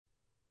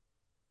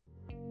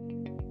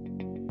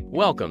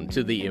Welcome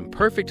to the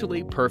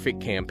Imperfectly Perfect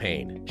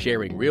campaign,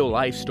 sharing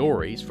real-life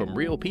stories from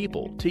real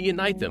people to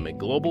unite them in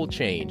global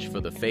change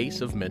for the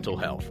face of mental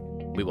health.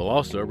 We will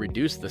also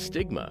reduce the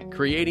stigma,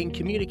 creating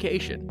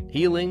communication,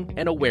 healing,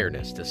 and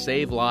awareness to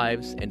save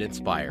lives and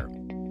inspire.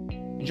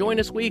 Join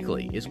us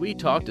weekly as we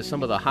talk to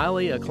some of the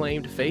highly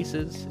acclaimed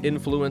faces,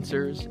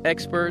 influencers,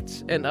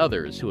 experts, and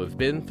others who have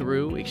been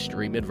through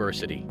extreme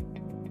adversity.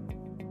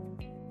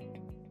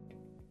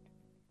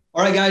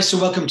 All right, guys, so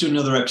welcome to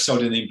another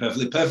episode of the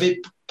Imperfectly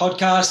Perfect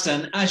podcast.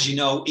 And as you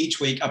know, each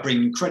week I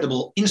bring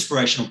incredible,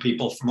 inspirational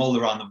people from all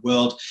around the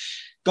world,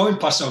 going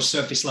past those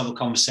surface level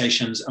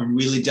conversations and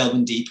really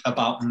delving deep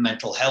about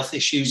mental health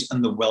issues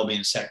and the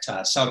wellbeing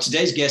sector. So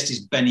today's guest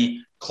is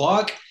Benny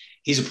Clark.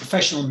 He's a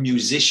professional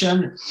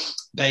musician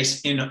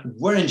based in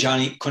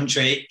Wurundjeri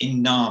country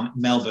in Naarm,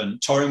 Melbourne,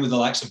 touring with the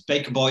likes of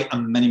Baker Boy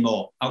and many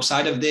more.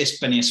 Outside of this,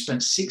 Benny has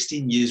spent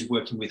 16 years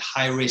working with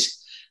high-risk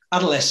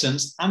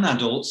adolescents and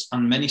adults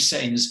and many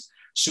settings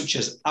such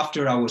as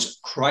after-hours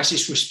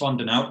crisis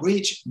responder and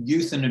outreach,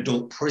 youth and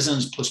adult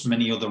prisons, plus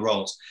many other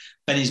roles.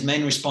 Benny's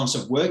main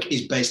responsive work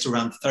is based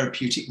around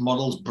therapeutic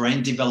models,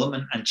 brain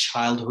development, and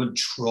childhood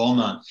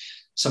trauma.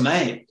 So,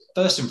 mate,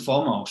 first and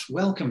foremost,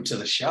 welcome to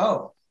the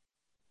show.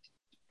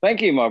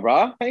 Thank you, my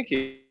bro. Thank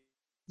you.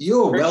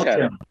 You're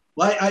welcome.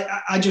 Like,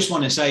 I just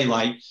want to say,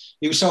 like,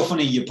 it was so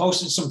funny. You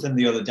posted something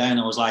the other day, and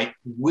I was like,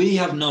 we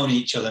have known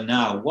each other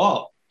now,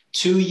 what,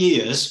 2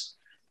 years?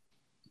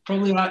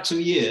 Probably about 2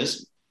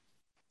 years.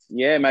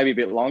 Yeah, maybe a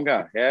bit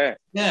longer. Yeah.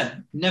 Yeah,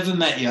 never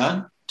met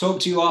you.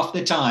 Talked to you half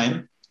the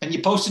time. And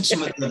you posted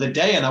something the other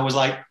day, and I was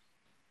like,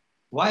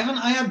 why haven't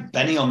I had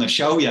Benny on the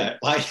show yet?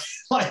 Like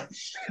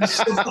the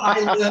stuff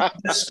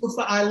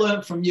that I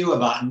learned from you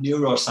about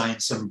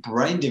neuroscience and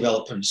brain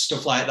development,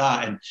 stuff like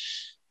that. And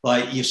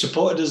like, you've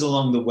supported us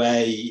along the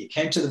way. You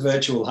came to the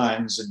virtual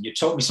hands and you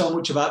taught me so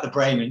much about the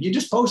brain, and you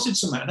just posted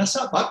something. And I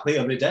sat back the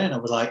other day and I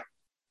was like,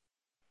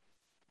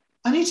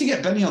 I need to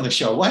get Benny on the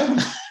show. Why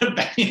haven't I had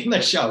Benny on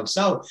the show?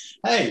 So,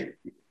 hey,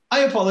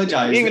 I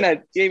apologize. You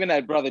even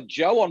had brother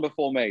Joe on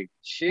before me.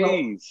 Jeez.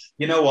 Well,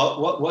 you know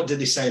what did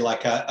they say?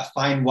 Like a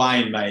fine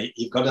wine, mate.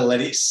 You've got to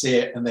let it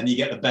sit and then you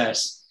get the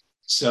best.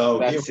 So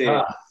that's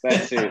it.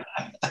 That's it.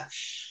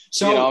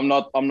 So, you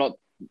know, I'm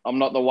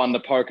not the one to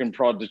poke and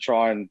prod to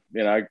try and,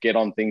 you know, get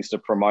on things to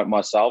promote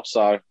myself.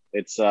 So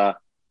it's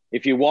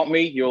if you want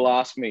me, you'll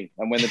ask me.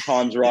 And when the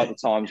time's right, the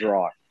time's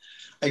right.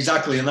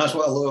 Exactly. And that's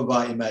what I love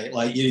about you, mate.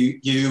 Like you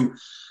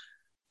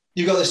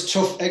got this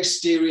tough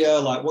exterior,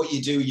 like what you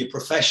do, your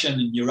profession,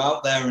 and you're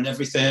out there and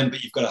everything,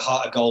 but you've got a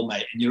heart of gold,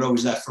 mate, and you're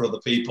always there for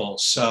other people.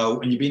 So,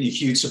 and you've been a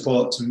huge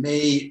support to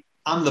me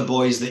and the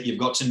boys that you've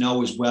got to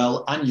know as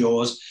well, and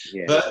yours.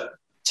 Yeah. But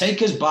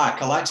take us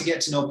back. I like to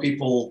get to know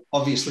people,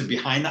 obviously,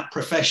 behind that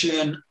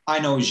profession. I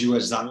know you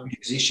as that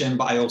musician,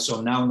 but I also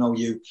now know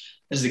you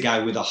as the guy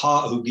with a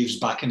heart who gives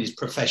back in his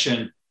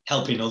profession,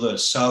 helping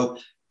others. So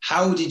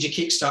how did you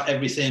kickstart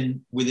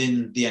everything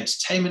within the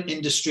entertainment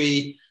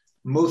industry,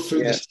 move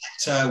through the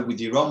sector with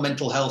your own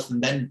mental health,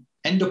 and then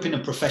end up in a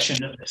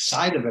profession at the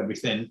side of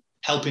everything,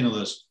 helping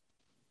others?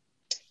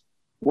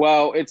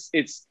 Well,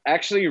 it's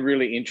actually a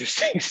really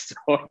interesting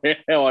story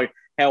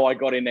how I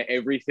got into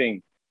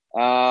everything.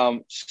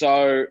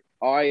 So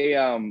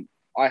I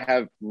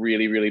have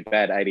really, really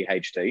bad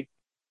ADHD.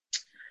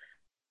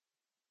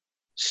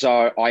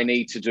 So I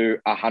need to do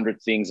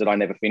 100 things that I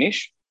never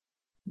finish.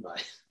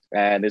 Right.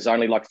 And there's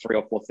only like 3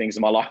 or 4 things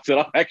in my life that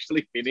I've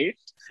actually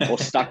finished or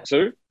stuck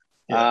to.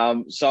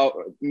 Yeah.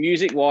 So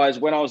music-wise,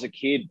 when I was a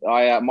kid,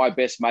 my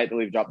best mate that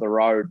lived up the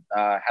road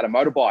had a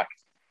motorbike.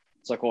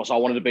 So, of course, I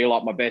wanted to be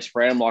like my best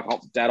friend. I'm like,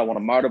 oh, Dad, I want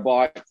a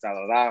motorbike.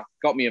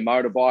 Got me a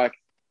motorbike.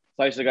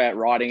 So I used to go out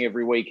riding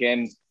every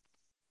weekend.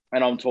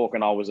 And I'm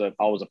talking, I was a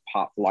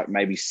pup, like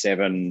maybe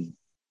 7,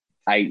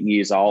 8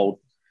 years old.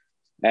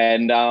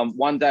 And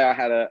one day I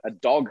had a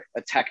dog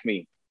attack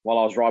me while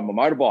I was riding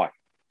my motorbike.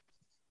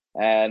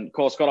 And, of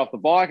course, got off the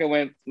bike and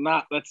went,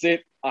 nah, that's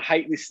it. I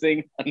hate this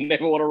thing. I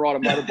never want to ride a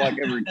motorbike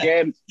ever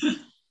again.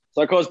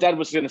 So, of course, Dad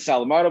was going to sell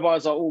the motorbike. I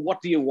was like, well,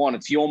 what do you want?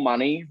 It's your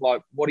money.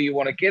 Like, what do you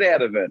want to get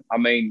out of it? I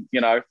mean, you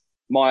know,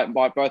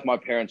 both my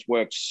parents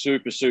worked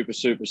super, super,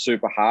 super,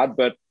 super hard.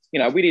 But, you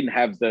know, we didn't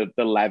have the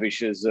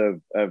lavishes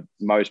of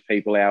most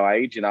people our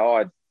age. You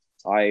know,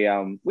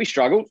 we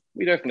struggled.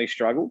 We definitely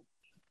struggled.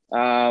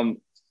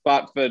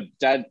 But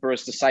for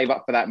us to save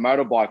up for that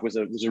motorbike was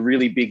a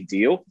really big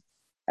deal.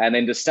 And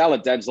then to sell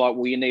it, Dad's like,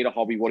 well, you need a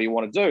hobby. What do you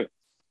want to do?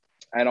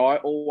 And I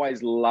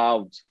always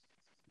loved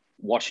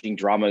watching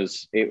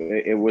drummers.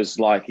 It was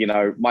like, you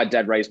know, my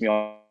dad raised me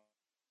on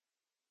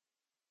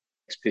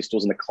Sex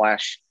Pistols and The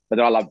Clash, but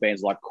then I love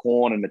bands like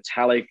Korn and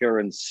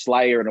Metallica and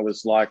Slayer. And it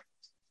was like,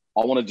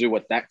 I want to do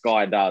what that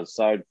guy does.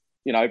 So,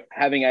 you know,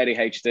 having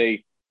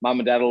ADHD, Mum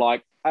and Dad are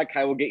like,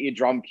 okay, we'll get you a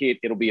drum kit.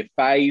 It'll be a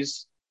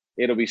phase.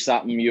 It'll be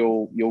something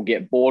you'll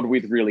get bored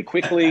with really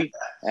quickly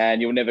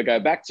and you'll never go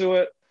back to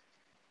it.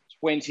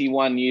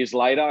 21 years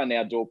later, I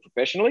now do it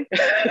professionally.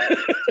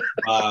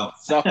 Wow.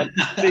 So I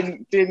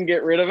didn't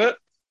get rid of it.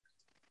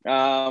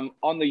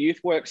 On the youth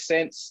work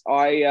sense,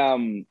 I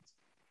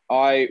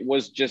I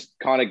was just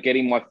kind of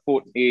getting my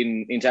foot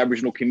into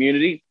Aboriginal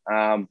community.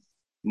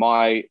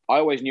 I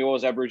always knew I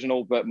was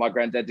Aboriginal, but my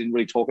granddad didn't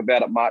really talk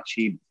about it much.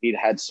 He'd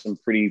had some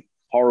pretty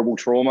horrible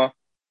trauma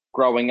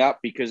growing up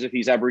because of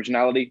his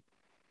Aboriginality.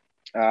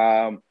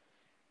 And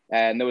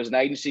there was an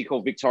agency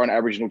called Victorian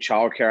Aboriginal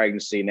Childcare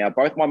Agency. Now,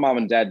 both my mum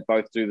and dad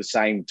both do the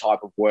same type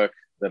of work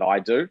that I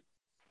do.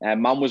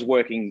 And mum was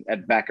working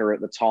at VACA at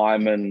the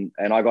time, and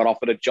I got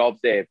offered a job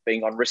there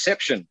being on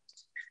reception.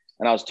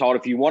 And I was told,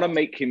 if you want to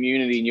meet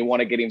community and you want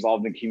to get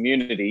involved in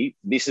community,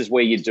 this is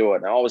where you do it.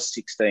 And I was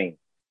 16.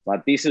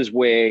 Like, this is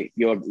where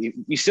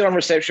you sit on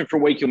reception for a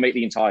week, you'll meet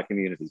the entire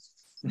community.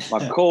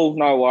 Like, cool,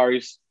 no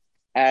worries.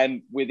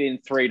 And within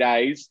 3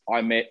 days,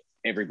 I met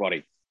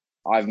everybody.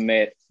 I've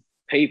met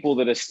people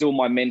that are still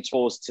my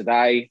mentors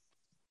today.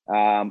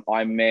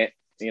 I met,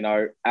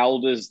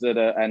 elders that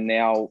are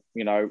now,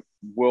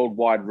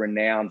 worldwide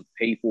renowned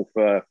people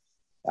for,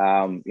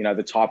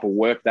 the type of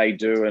work they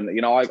do.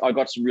 And, I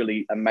got some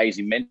really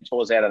amazing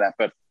mentors out of that,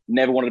 but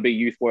never wanted to be a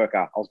youth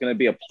worker. I was going to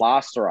be a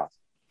plasterer.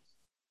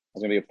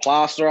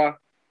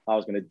 I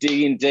was going to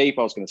dig in deep.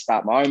 I was going to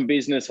start my own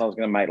business. I was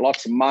going to make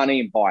lots of money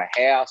and buy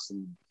a house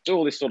and do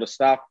all this sort of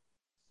stuff.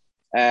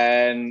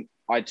 And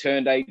I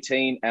turned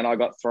 18 and I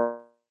got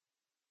thrown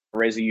a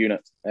resi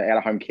unit, out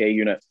of home care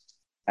unit.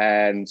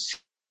 And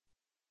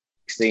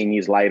 16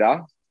 years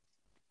later,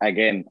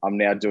 again, I'm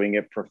now doing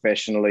it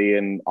professionally.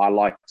 And I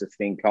like to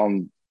think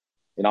I'm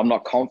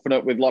not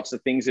confident with lots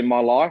of things in my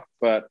life,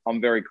 but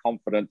I'm very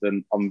confident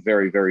and I'm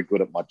very, very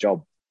good at my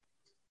job.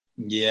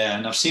 Yeah,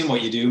 and I've seen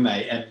what you do,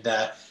 mate. And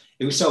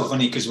it was so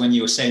funny because when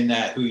you were saying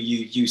that, who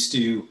you used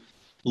to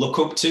look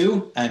up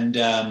to, and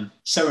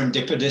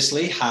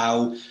serendipitously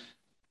how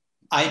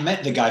I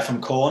met the guy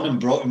from Corn and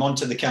brought him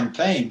onto the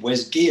campaign,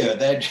 Wes Gear,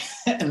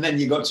 and then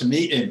you got to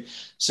meet him.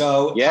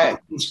 So yeah,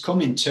 it's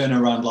coming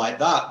turnaround like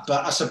that.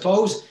 But I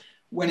suppose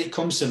when it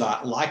comes to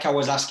that, like I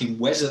was asking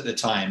Wes at the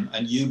time,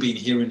 and you being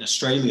here in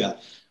Australia,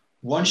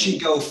 once you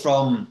go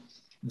from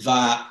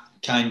that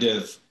kind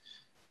of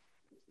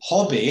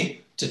hobby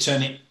to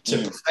turn it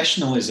to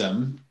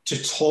professionalism, to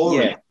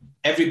touring,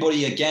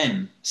 everybody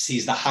again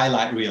sees the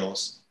highlight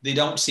reels. They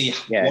don't see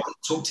what it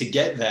took to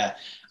get there.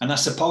 And I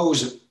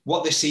suppose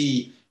what they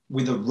see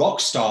with a rock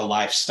star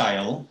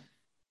lifestyle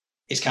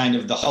is kind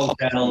of the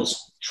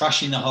hotels,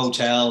 trashing the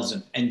hotels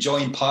and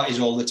enjoying parties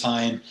all the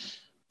time.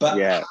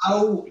 But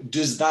how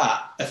does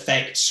that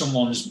affect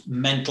someone's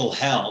mental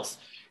health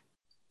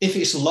if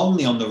it's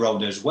lonely on the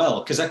road as well?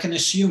 Because I can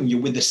assume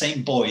you're with the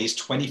same boys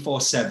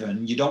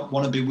 24/7. You don't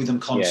want to be with them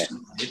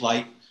constantly. Yeah.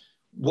 Like,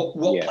 what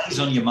plays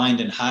on your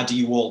mind, and how do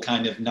you all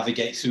kind of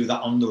navigate through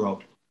that on the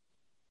road?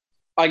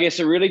 I guess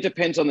it really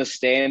depends on the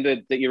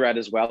standard that you're at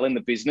as well in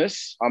the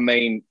business. I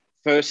mean,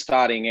 first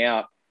starting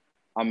out,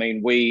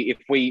 if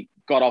we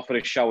got offered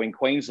a show in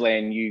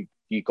Queensland, you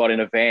got in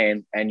a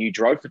van and you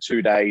drove for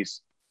 2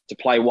 days to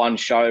play one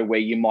show where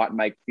you might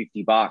make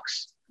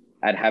 $50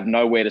 and have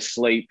nowhere to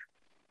sleep.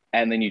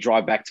 And then you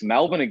drive back to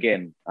Melbourne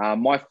again.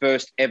 My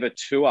first ever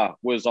tour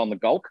was on the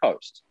Gold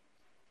Coast,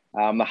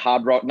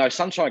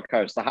 Sunshine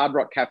Coast, the Hard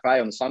Rock Cafe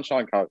on the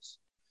Sunshine Coast.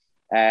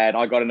 And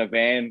I got in a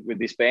van with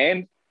this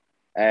band,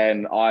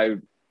 and I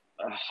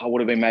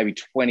would have been maybe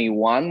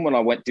 21 when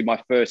I did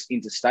my first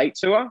interstate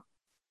tour.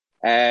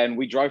 And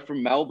we drove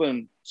from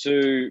Melbourne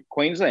to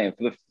Queensland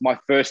for my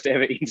first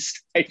ever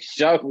interstate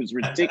show. It was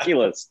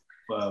ridiculous.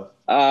 Wow.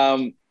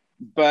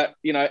 But,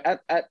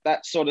 at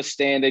that sort of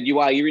standard,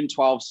 you're in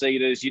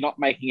 12-seaters, you're not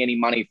making any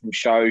money from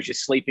shows, you're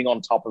sleeping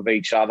on top of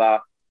each other.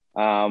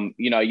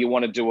 You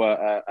want to do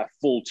a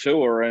full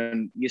tour,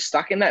 and you're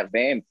stuck in that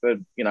van for,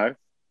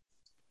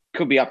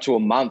 could be up to a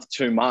month,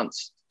 2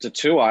 months to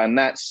tour. And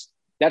that's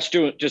just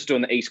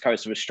doing the East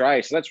Coast of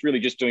Australia. So that's really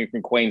just doing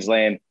from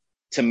Queensland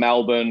to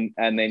Melbourne,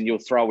 and then you'll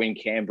throw in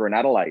Canberra and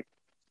Adelaide.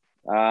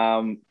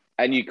 And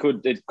it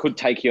could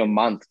take you a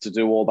month to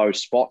do all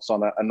those spots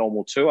on a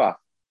normal tour.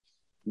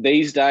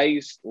 These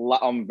days,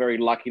 I'm very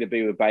lucky to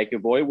be with Baker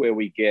Boy, where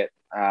we get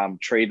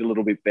treated a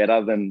little bit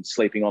better than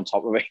sleeping on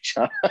top of each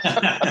other.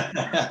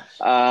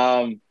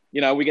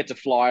 We get to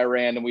fly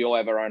around, and we all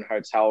have our own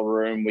hotel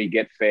room. We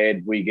get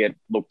fed, we get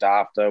looked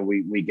after,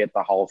 we get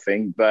the whole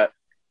thing. But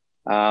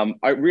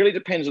it really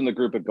depends on the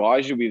group of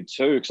guys you're with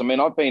too. Because,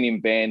 I've been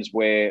in bands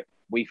where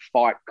we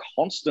fight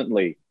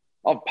constantly.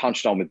 I've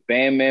punched on with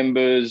band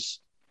members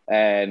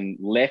and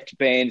left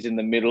bands in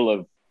the middle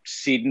of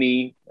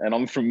Sydney, and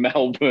I'm from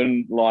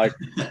Melbourne, like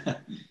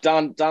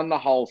done the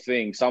whole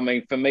thing. So,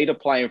 for me to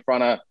play in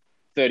front of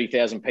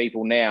 30,000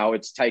 people now,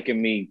 it's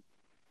taken me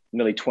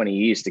nearly 20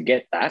 years to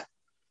get that.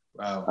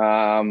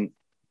 Wow.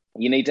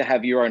 You need to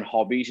have your own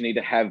hobbies. You need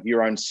to have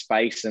your own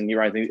space and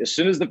your own thing. As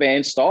soon as the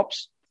band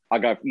stops,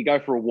 you go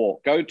for a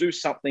walk, go do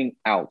something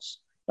else.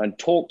 Don't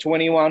talk to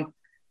anyone.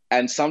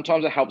 And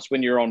sometimes it helps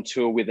when you're on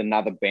tour with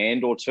another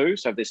band or two.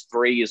 So if there's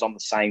 3 is on the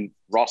same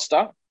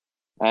roster,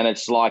 and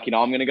it's like,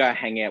 I'm going to go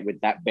hang out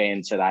with that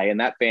band today. And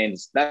that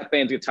band's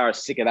guitarist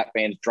sick of that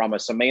band's drummer.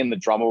 So me and the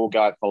drummer will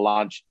go out for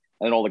lunch,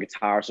 and then all the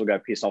guitarists will go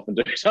piss off and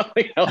do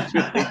something else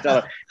with each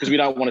other, because we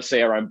don't want to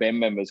see our own band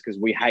members, because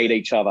we hate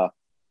each other.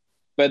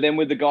 But then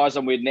with the guys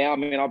I'm with now, I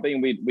mean, I've been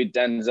with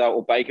Denzel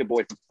or Baker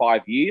Boy for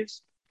 5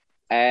 years,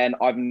 and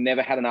I've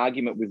never had an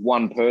argument with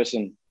one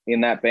person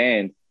in that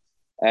band.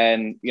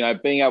 And, you know,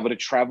 being able to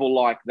travel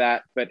like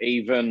that, but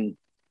even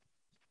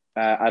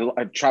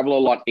I travel a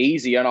lot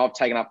easier, and I've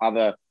taken up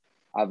other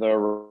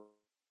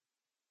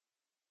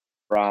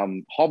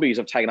hobbies.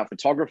 I've taken up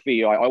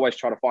photography. I always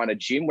try to find a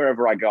gym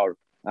wherever I go.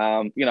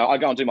 You know, I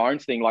go and do my own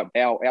thing. Like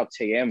our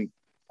TM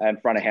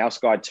and front of house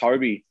guy,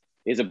 Toby,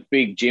 is a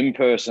big gym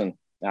person.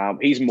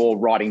 He's more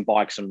riding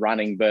bikes and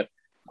running, but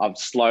I've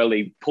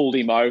slowly pulled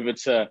him over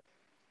to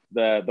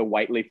the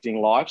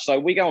weightlifting life. So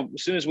we go,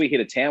 as soon as we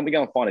hit a town, we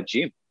go and find a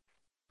gym.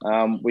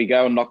 We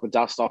go and knock the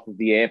dust off of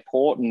the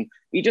airport, and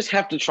you just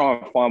have to try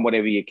and find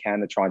whatever you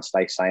can to try and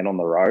stay sane on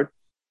the road.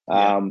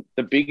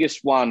 The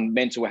biggest one,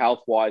 mental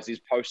health wise, is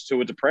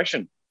post-tour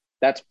depression.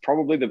 That's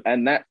probably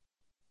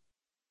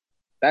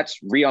that's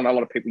real. I know a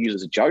lot of people use it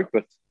as a joke,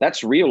 but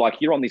that's real. Like,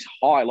 you're on this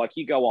high, like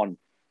you go on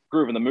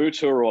Groove in the Moo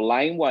Tour or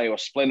Laneway or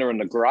Splendor in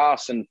the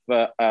Grass, and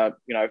for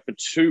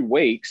 2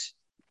 weeks,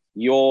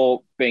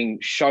 you're being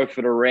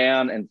chauffeured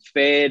around and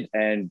fed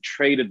and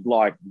treated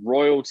like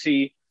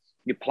royalty.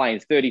 You're playing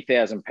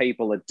 30,000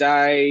 people a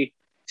day,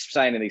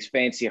 staying in these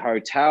fancy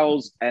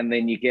hotels, and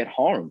then you get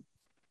home.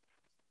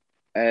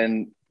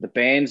 And the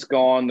band's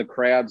gone, the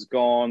crowd's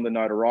gone, the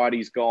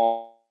notoriety's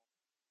gone,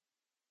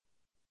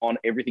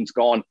 everything's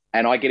gone.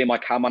 And I get in my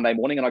car Monday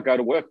morning and I go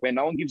to work where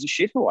no one gives a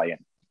shit who I am.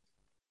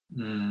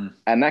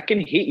 And that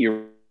can hit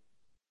you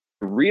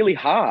really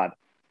hard.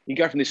 You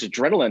go from this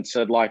adrenaline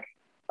to like,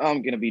 oh,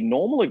 I'm going to be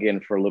normal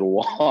again for a little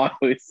while.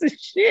 It's this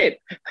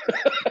shit.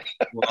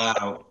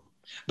 Wow.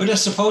 But I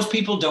suppose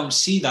people don't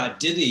see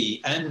that, do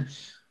they? And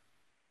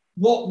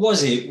what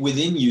was it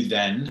within you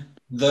then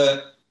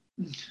that,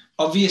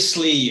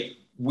 obviously,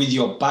 with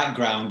your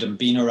background and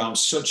being around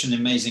such an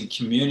amazing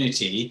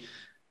community,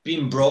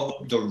 being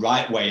brought up the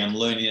right way and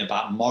learning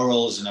about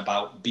morals and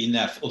about being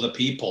there for other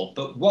people,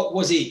 but what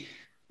was it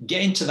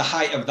getting to the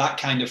height of that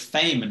kind of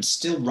fame and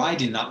still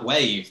riding that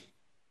wave,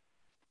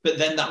 but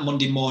then that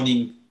Monday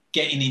morning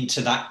getting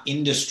into that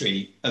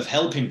industry of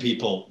helping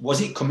people?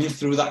 Was it coming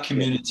through that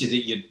community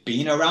that you'd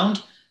been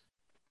around?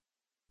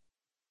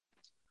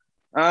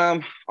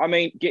 I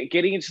mean,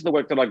 getting into the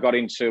work that I got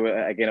into,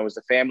 again, it was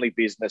a family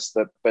business,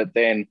 but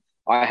then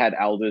I had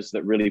elders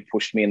that really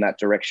pushed me in that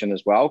direction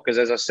as well. Because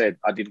as I said,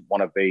 I didn't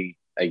want to be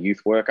a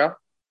youth worker.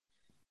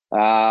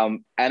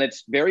 And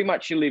it's very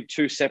much you live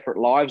two separate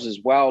lives as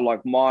well.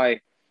 Like my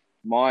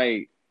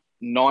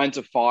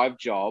 9-to-5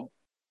 job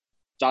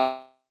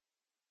doesn't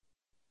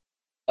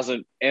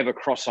ever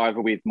cross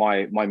over with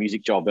my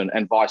music job,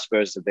 and vice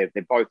versa. They're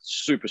both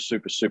super,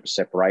 super, super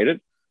separated.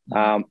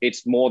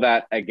 It's more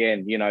that,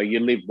 again, you know, you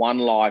live one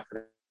life,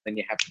 then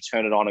you have to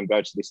turn it on and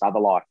go to this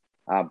other life.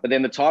 But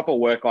then the type of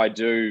work I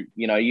do,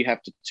 you know, you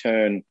have to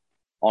turn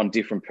on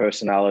different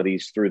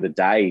personalities through the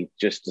day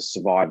just to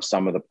survive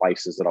some of the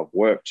places that I've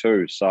worked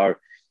too. So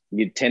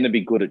you tend to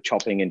be good at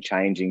chopping and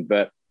changing.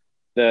 But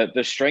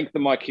the strength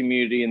of my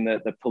community and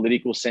the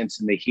political sense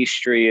and the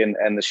history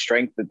and the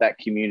strength that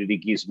community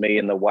gives me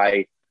in the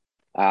way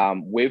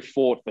we've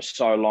fought for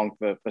so long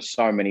for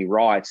so many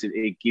rights,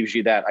 it gives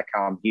you that I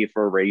come here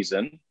for a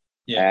reason.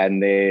 Yeah.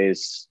 And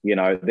there's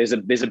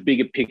a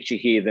bigger picture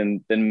here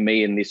than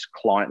me and this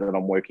client that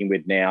I'm working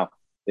with now.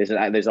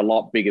 There's a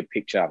lot bigger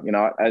picture. You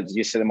know, as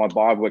you said, in my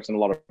Bible works in a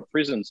lot of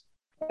prisons,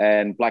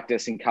 and black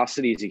deaths in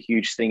custody is a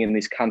huge thing in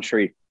this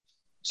country.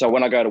 So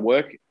when I go to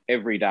work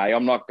every day,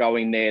 I'm not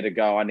going there to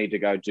go, I need to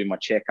go do my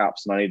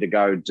checkups and I need to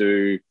go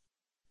do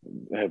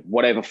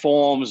whatever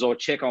forms or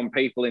check on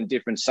people in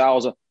different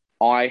cells.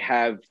 I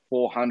have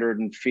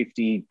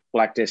 450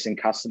 black deaths in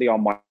custody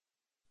on my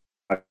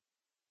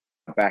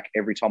back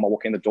every time I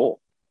walk in the door.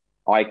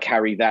 I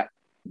carry that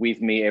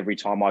with me every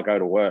time I go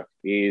to work.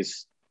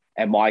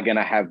 Am I going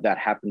to have that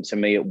happen to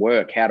me at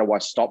work? How do I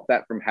stop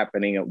that from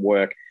happening at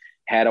work?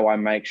 How do I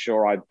make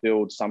sure I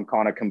build some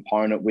kind of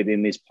component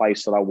within this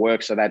place that I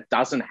work so that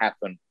doesn't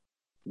happen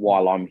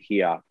while I'm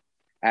here?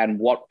 And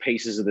what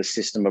pieces of the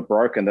system are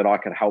broken that I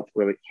can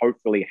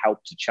hopefully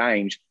help to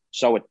change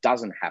so it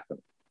doesn't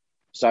happen?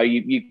 So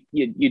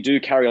you do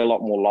carry a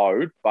lot more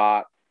load,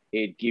 but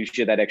it gives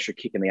you that extra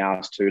kick in the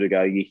ass too to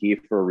go, you're here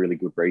for a really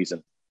good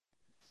reason.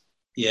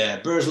 Yeah,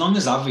 but as long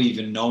as I've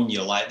even known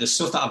you, like the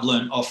stuff that I've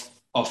learned off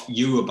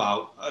you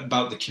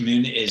about the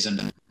communities,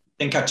 and I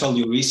think I told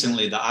you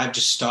recently that I've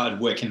just started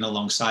working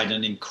alongside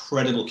an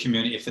incredible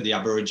community for the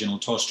Aboriginal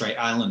Torres Strait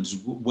Islands,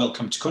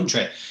 Welcome to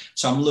Country.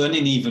 So I'm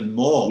learning even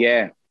more.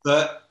 Yeah.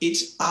 But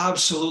it's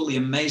absolutely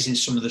amazing,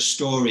 some of the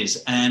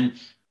stories. And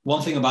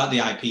one thing about the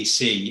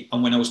IPC,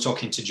 and when I was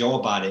talking to Joe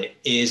about it,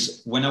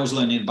 is when I was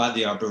learning about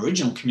the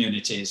Aboriginal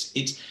communities,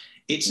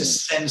 it's a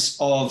sense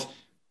of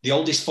the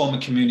oldest form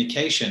of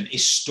communication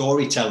is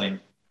storytelling.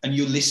 And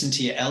you listen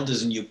to your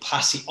elders and you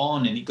pass it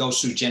on, and it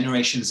goes through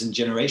generations and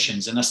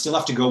generations. And I still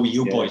have to go with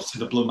you boys to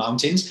the Blue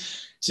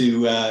Mountains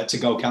to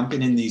go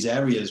camping in these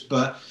areas.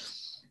 But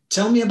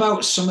tell me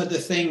about some of the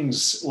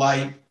things,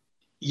 like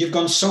you've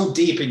gone so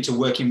deep into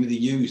working with the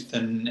youth,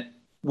 and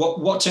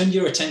What turned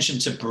your attention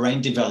to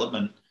brain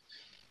development?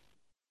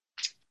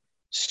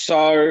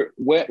 So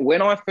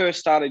when I first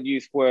started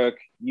youth work,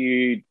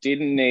 you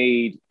didn't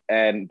need,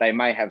 and they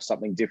may have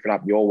something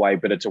different up your way,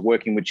 but it's a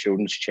working with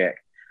children's check,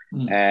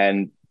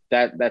 and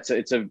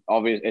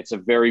it's a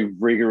very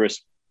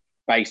rigorous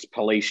based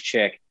police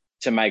check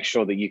to make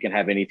sure that you can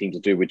have anything to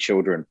do with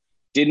children.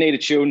 Didn't need a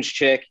children's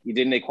check. You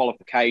didn't need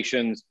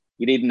qualifications.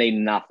 You didn't need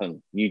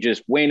nothing. You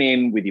just went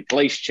in with your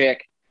police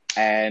check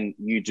and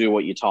you do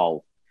what you're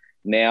told.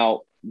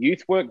 Now,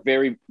 youth work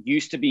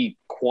used to be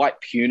quite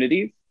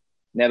punitive.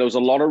 Now, there was a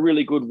lot of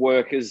really good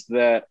workers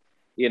that,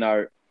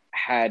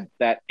 had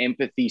that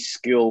empathy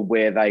skill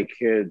where they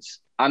could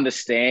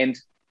understand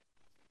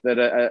that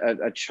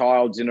a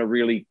child's in a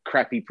really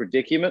crappy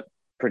predicament.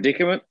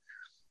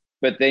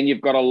 But then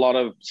you've got a lot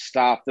of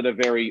staff that are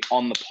very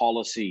on the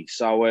policy.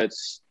 So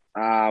it's,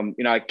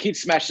 a kid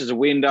smashes a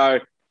window,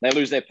 they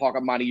lose their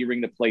pocket money, you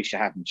ring the police, you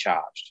have them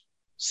charged.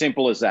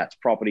 Simple as that. It's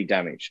property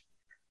damage.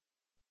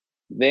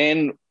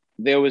 Then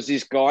there was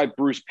this guy,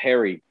 Bruce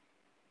Perry,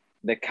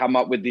 that come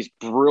up with this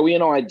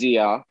brilliant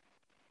idea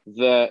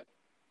that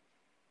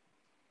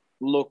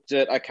looked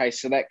at, okay,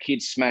 so that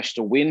kid smashed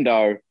a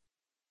window,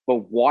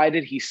 but why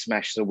did he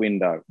smash the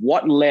window?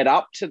 What led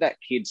up to that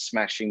kid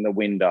smashing the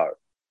window?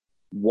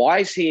 Why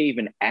is he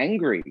even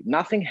angry?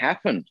 Nothing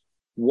happened.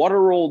 What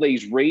are all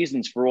these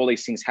reasons for all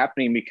these things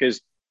happening?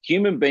 Because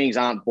human beings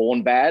aren't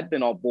born bad. They're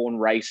not born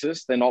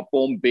racist. They're not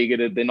born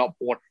bigoted. They're not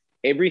born.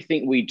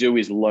 Everything we do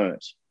is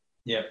learnt.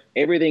 Yeah.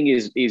 Everything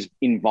is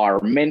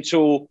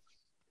environmental.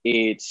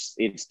 It's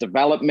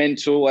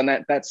developmental,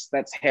 and that's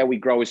how we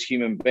grow as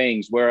human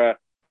beings. Where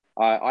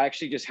I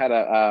actually just had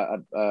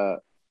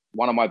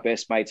one of my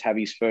best mates have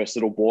his first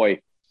little boy,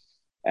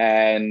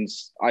 and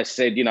I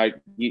said,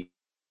 he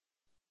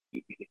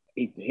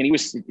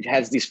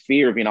has this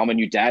fear of, I'm a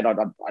new dad. I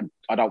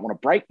don't want to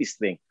break this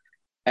thing.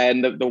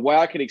 And the way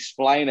I could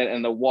explain it,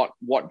 and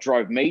what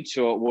drove me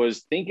to it,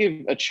 was think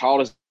of a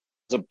child as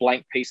a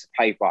blank piece of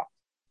paper.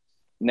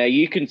 Now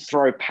you can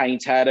throw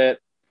paint at it.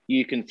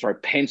 You can throw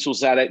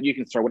pencils at it. You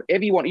can throw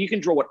whatever you want. You can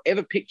draw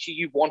whatever picture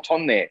you want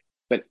on there,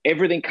 but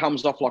everything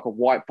comes off like a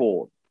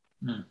whiteboard.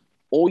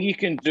 All you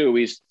can do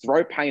is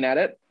throw paint at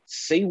it,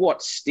 see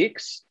what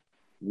sticks.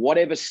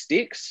 Whatever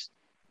sticks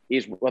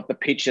is what the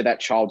picture that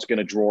child's going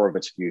to draw of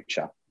its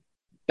future.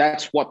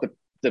 That's what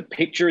the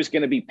picture is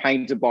going to be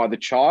painted by the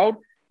child.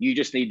 You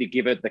just need to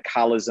give it the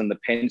colors and the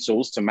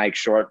pencils to make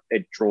sure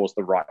it draws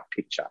the right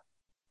picture.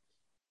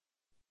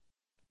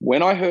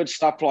 When I heard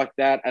stuff like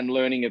that and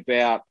learning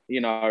about,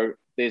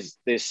 there's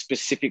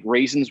specific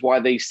reasons why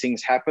these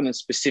things happen, and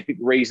specific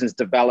reasons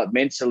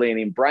developmentally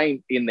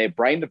and in their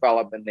brain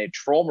development, their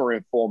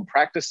trauma-informed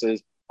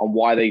practices on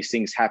why these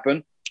things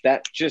happen,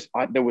 that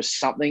there was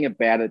something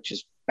about it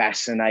just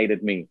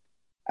fascinated me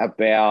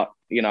about,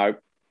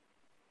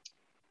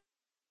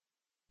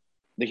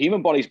 the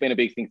human body's been a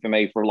big thing for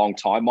me for a long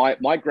time.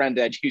 My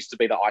granddad used to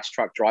be the ice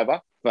truck driver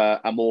for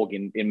a morgue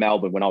in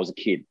Melbourne when I was a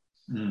kid.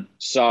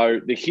 So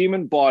the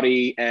human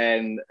body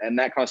and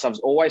that kind of stuff has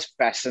always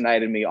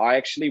fascinated me. I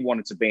actually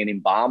wanted to be an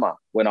embalmer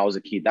when I was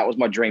a kid. That was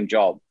my dream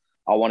job.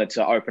 I wanted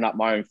to open up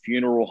my own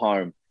funeral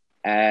home,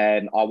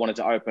 and I wanted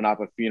to open up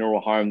a funeral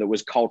home that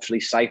was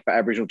culturally safe for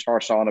Aboriginal and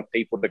Torres Strait Islander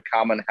people to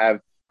come and have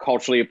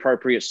culturally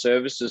appropriate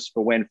services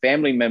for when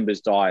family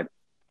members died.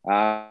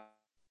 Because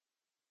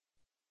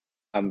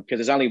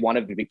there's only one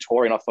of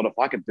Victoria, and I thought if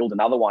I could build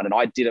another one, and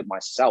I did it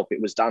myself,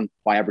 it was done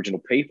by Aboriginal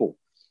people.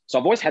 So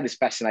I've always had this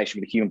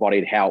fascination with the human body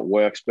and how it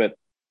works. But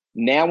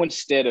now,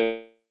 instead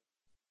of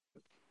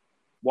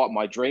what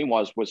my dream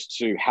was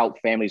to help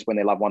families when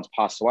their loved ones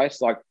pass away,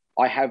 it's like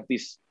I have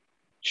this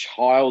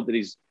child that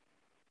is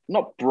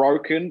not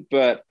broken,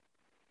 but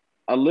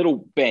a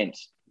little bent.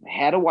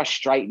 How do I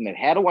straighten it?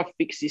 How do I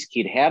fix this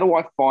kid? How do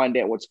I find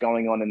out what's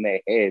going on in their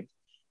head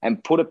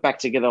and put it back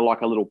together like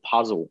a little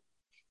puzzle?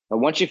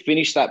 And once you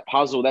finish that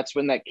puzzle, that's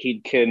when that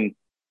kid can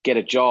get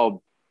a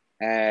job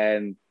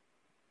and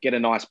get a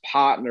nice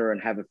partner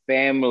and have a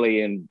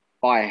family and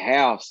buy a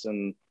house.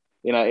 And,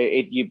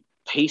 you're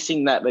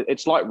piecing that.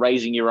 It's like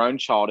raising your own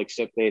child,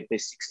 except they're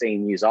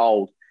 16 years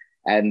old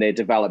and their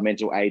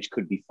developmental age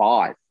could be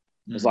 5.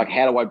 It's like,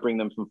 how do I bring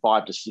them from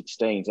 5 to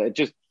 16? So it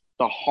just,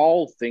 the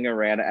whole thing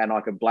around it, and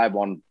I could blab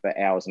on for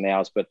hours and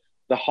hours, but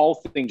the whole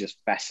thing just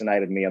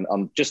fascinated me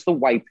on just the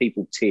way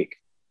people tick.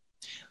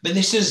 But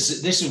this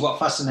is what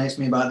fascinates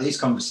me about these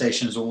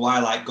conversations, and why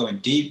I like going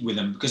deep with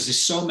them, because there's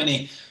so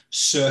many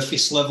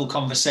surface level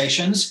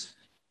conversations,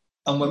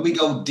 and when we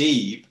go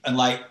deep, and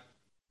like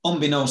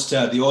unbeknownst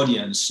to the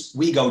audience,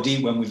 we go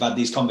deep when we've had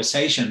these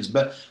conversations.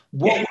 But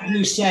what would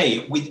you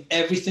say, with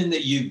everything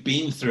that you've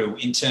been through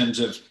in terms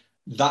of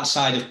that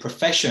side of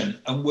profession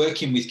and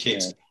working with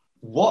kids,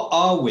 what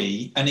are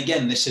we, and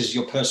again, this is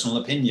your personal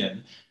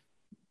opinion,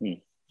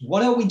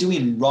 what are we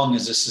doing wrong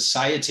as a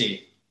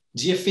society?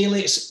 Do you feel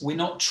we're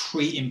not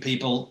treating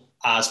people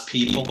as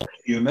people,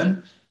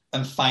 human,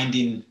 and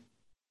finding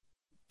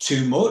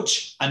too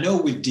much? I know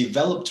we've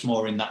developed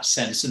more in that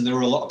sense, and there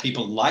are a lot of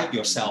people like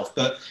yourself,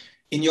 but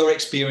in your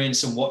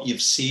experience and what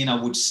you've seen, I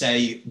would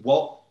say,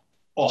 what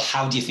or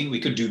how do you think we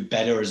could do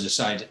better as a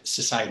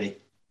society?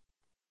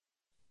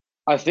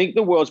 I think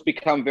the world's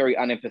become very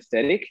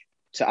unempathetic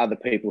to other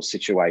people's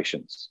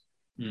situations.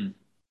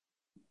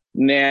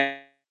 Now,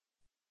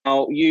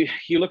 you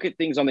look at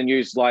things on the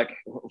news, like,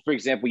 for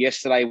example,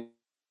 yesterday,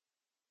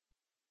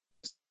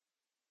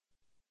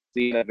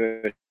 the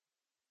anniversary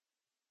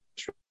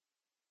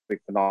for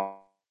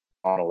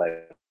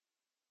 9/11.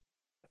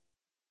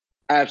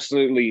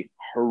 Absolutely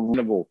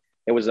horrible.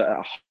 It was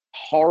a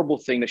horrible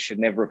thing that should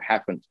never have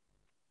happened.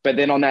 But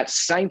then on that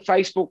same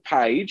Facebook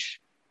page,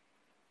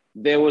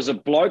 there was a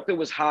bloke that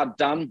was hard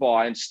done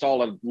by and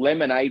stole a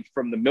lemonade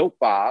from the milk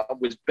bar,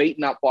 was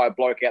beaten up by a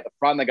bloke out the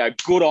front. They go,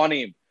 good on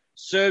him.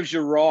 Serves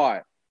you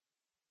right.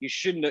 You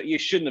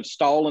shouldn't have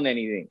stolen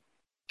anything.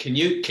 Can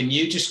you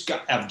just,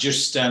 I'll have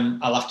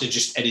to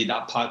just edit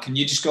that part. Can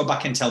you just go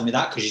back and tell me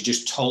that? Because you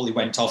just totally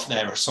went off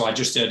there. So I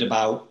just heard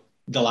about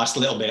the last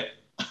little bit.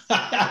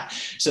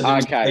 So there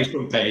was a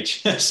Facebook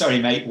page.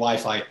 Sorry, mate,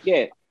 Wi-Fi.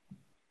 Yeah.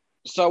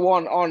 So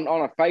on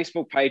a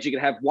Facebook page, you can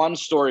have one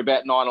story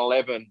about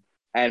 9/11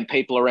 and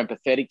people are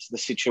empathetic to the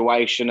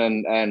situation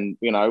and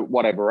you know,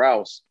 whatever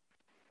else,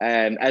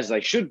 and as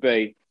they should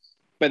be.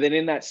 But then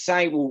in that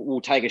same,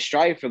 we'll take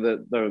Australia for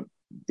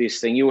this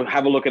thing. You will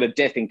have a look at a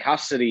death in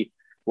custody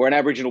where an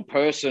Aboriginal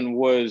person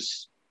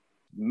was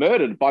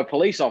murdered by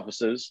police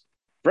officers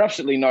for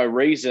absolutely no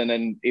reason.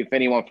 And if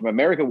anyone from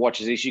America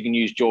watches this, you can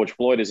use George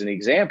Floyd as an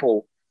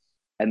example.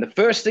 And the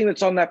first thing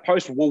that's on that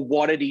post, well,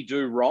 what did he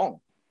do wrong?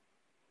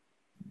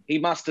 He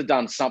must have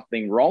done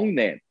something wrong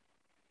then.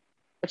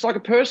 It's like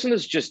a person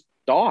has just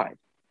died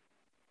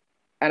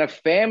and a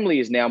family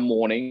is now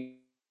mourning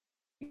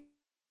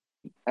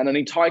and an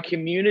entire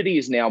community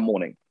is now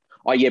mourning.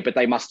 Oh, yeah, but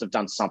they must have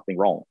done something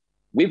wrong.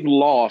 We've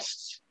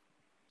lost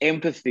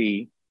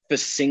empathy for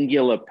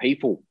singular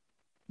people,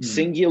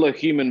 singular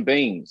human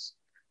beings.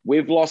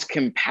 We've lost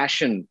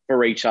compassion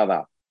for each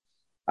other.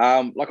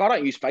 Like, I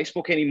don't use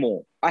Facebook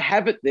anymore. I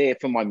have it there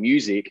for my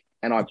music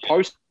and I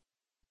post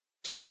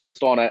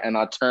on it and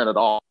I turn it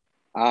off.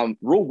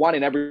 Rule one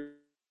in Aboriginal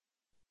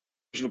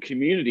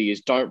community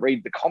is don't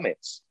read the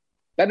comments.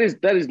 That is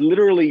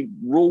literally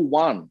rule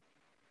one,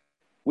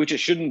 which it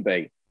shouldn't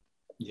be.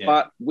 Yeah.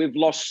 But we've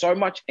lost so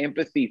much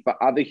empathy for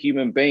other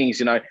human beings.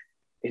 You know,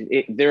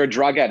 they're a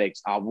drug addict.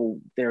 Oh, well,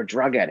 they're a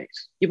drug addict.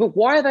 Yeah, but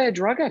why are they a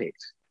drug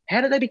addict?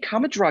 How did they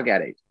become a drug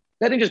addict?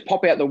 They didn't just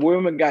pop out the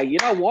womb and go, you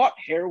know what?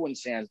 Heroin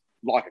sounds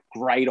like a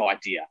great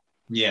idea.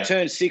 Yeah.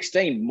 Turn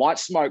 16, might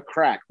smoke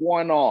crack.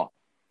 Why not?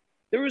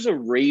 There is a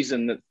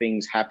reason that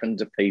things happen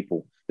to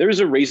people. There is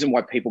a reason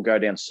why people go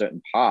down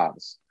certain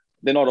paths.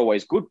 They're not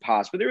always good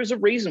paths, but there is a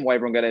reason why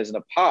everyone goes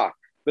down a path.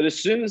 But as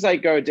soon as they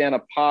go down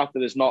a path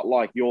that is not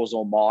like yours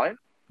or mine,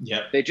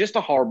 they're just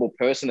a horrible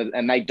person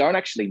and they don't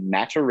actually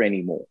matter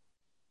anymore.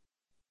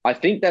 I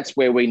think that's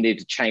where we need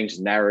to change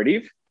the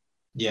narrative.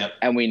 Yeah.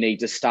 And we need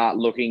to start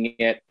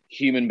looking at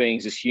human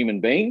beings as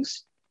human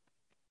beings.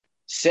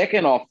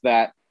 Second off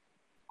that,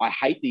 I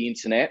hate the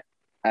internet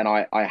and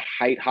I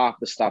hate half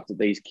the stuff that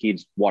these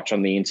kids watch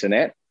on the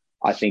internet.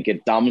 I think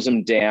it dumbs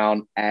them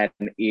down and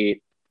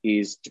it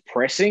is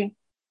depressing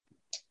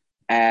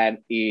and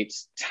it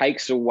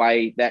takes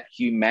away that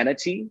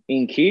humanity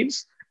in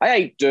kids. I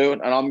ate dirt,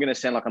 and I'm going to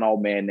sound like an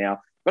old man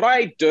now, but I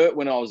ate dirt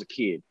when I was a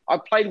kid. I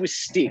played with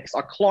sticks.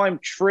 I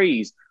climbed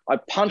trees. I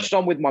punched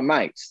on with my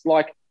mates.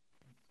 Like,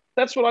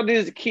 that's what I did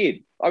as a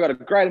kid. I got a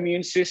great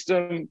immune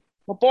system.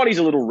 My body's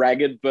a little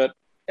ragged, but,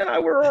 you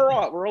know, we're all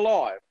right. We're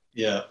alive.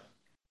 Yeah.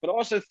 But I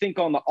also think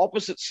on the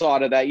opposite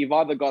side of that, you've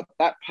either got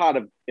that part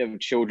of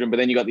children, but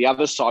then you got the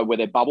other side where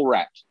they're bubble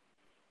wrapped.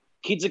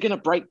 Kids are going to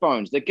break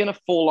bones. They're going to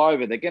fall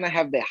over. They're going to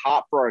have their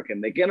heart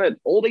broken. They're going to,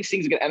 all these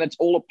things, and it's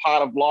all a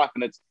part of life,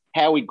 and it's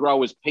how we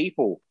grow as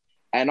people.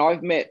 And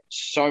I've met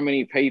so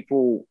many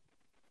people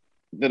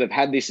that have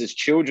had this as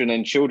children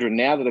and children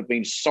now that have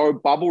been so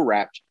bubble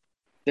wrapped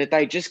that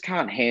they just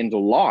can't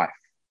handle life.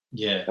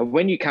 Yeah. And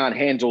when you can't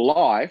handle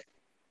life,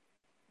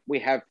 we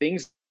have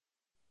things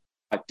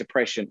like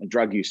depression and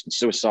drug use and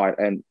suicide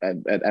and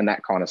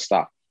that kind of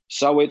stuff.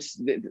 So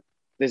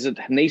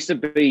needs to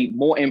be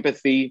more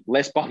empathy,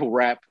 less bubble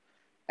wrap,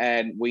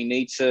 and we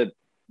need to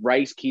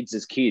raise kids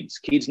as kids.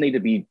 Kids need to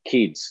be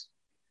kids.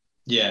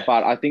 Yeah.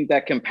 But I think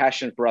that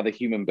compassion for other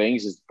human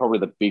beings is probably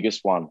the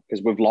biggest one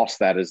because we've lost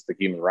that as the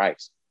human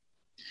race.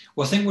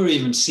 Well, I think we're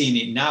even seeing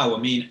it now. I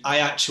mean, I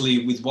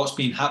actually, with what's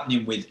been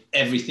happening with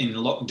everything,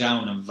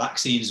 lockdown and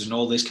vaccines and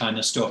all this kind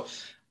of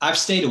stuff, I've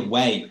stayed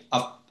away.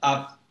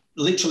 I've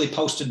literally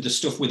posted the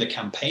stuff with the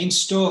campaign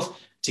stuff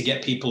to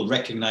get people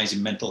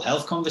recognizing mental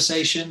health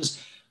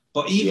conversations.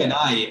 But even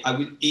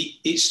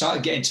it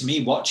started getting to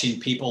me watching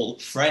people,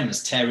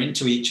 friends, tear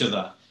into each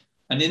other.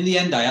 And in the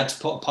end, I had to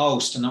put a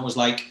post and I was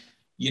like,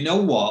 you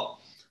know what?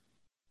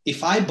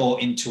 If I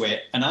bought into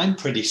it and I'm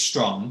pretty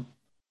strong,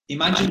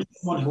 imagine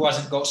someone who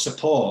hasn't got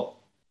support.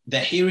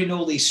 They're hearing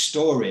all these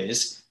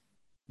stories.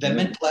 Their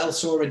mental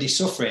health's already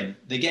suffering.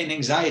 They're getting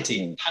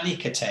anxiety,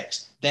 panic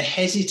attacks. They're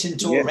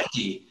hesitant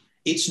already.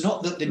 it's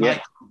not that they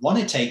might want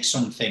to take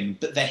something,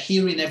 but they're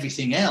hearing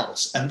everything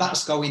else. And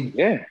that's going,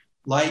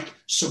 like,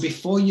 so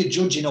before you're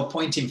judging or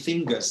pointing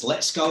fingers,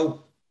 let's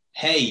go,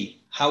 hey,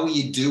 how are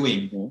you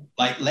doing?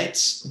 Like,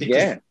 because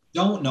we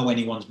don't know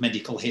anyone's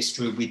medical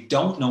history. We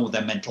don't know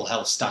their mental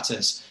health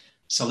status.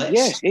 So let's.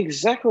 Yeah,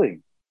 exactly.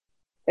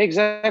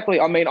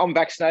 I mean, I'm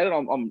vaccinated.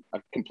 I'm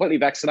completely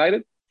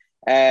vaccinated.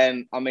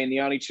 And I mean,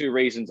 the only two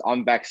reasons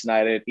I'm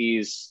vaccinated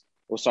is,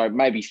 or sorry,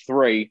 maybe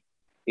three,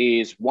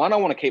 is one, I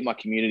want to keep my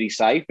community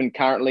safe. And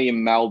currently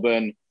in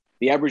Melbourne,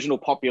 the Aboriginal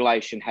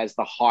population has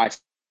the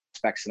highest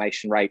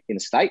vaccination rate in the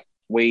state.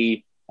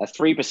 We are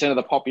 3% of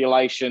the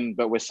population,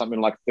 but we're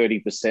something like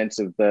 30%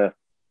 of the,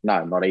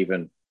 no, not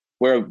even.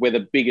 We're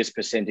the biggest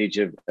percentage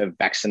of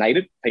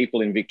vaccinated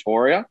people in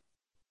Victoria.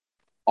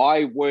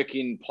 I work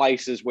in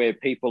places where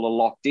people are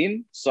locked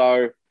in.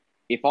 So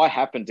if I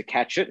happen to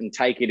catch it and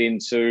take it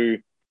into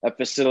a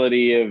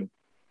facility of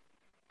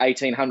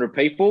 1,800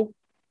 people,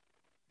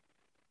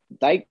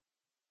 they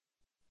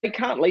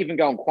can't leave and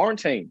go on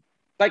quarantine.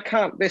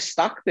 They're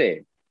stuck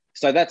there.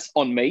 So that's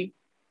on me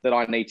that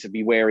I need to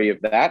be wary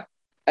of that.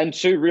 And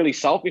two, really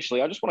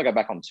selfishly, I just want to go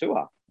back on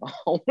tour. I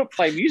want to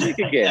play music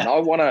again.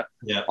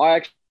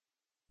 I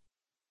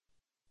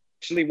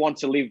actually want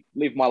to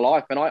live my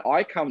life. And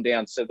I come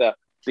down to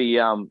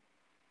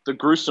the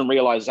gruesome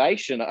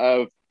realization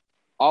of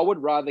I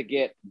would rather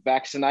get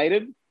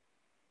vaccinated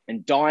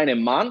and die in a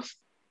month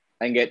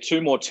and get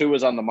 2 more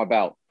tours under my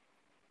belt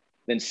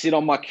than sit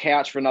on my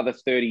couch for another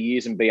 30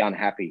 years and be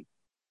unhappy.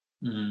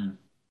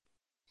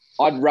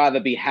 I'd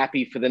rather be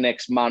happy for the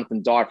next month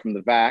and die from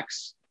the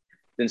vax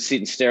than sit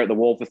and stare at the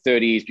wall for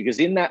 30 years, because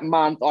in that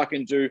month I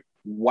can do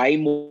way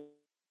more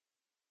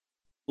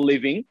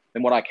living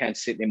than what I can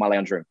sitting in my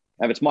lounge room.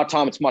 And if it's my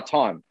time, it's my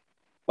time.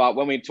 But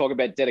when we talk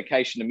about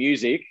dedication to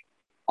music,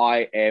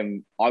 I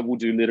will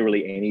do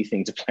literally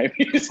anything to play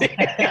music,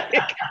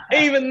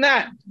 even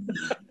that.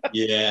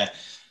 Yeah,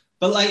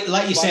 but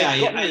like you say,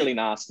 it's gotten really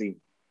nasty.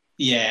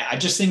 Yeah, I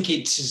just think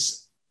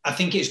it's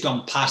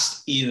gone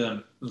past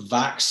either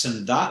vax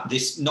and that.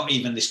 This, not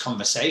even this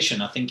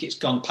conversation. I think it's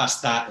gone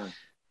past that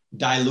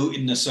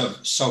dilutingness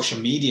of social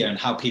media and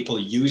how people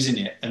are using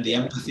it, and the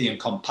empathy and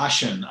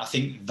compassion. I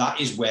think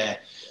that is where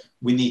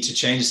we need to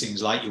change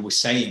things, like you were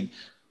saying.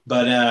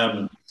 But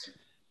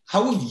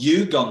how have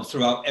you gone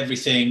throughout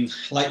everything?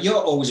 Like, you're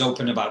always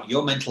open about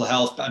your mental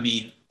health, but I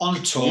mean,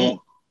 on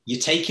tour, you're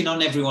taking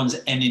on everyone's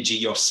energy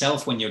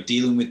yourself when you're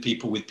dealing with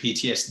people with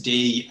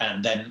PTSD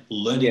and then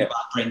learning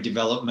about brain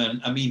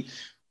development. I mean,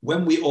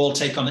 when we all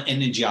take on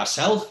energy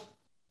ourselves,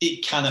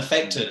 it can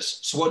affect us.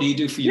 So what do you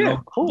do for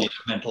your own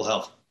mental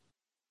health?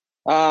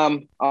 I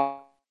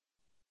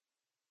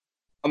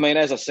mean,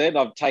 as I said,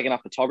 I've taken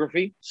up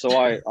photography. So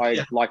I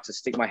like to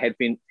stick my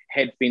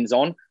headphones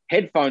on,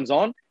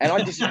 and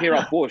I disappear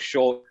up bush.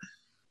 Or,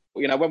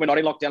 you know, when we're not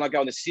in lockdown, I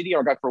go in the city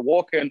or I go for a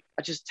walk and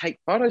I just take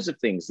photos of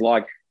things.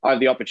 Like, I have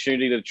the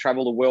opportunity to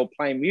travel the world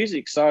playing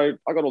music. So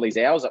I got all these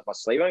hours up my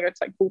sleeve and I go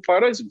take cool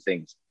photos of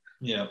things.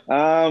 Yeah.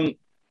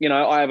 You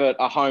know, I have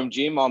a home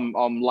gym.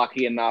 I'm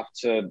lucky enough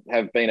to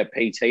have been a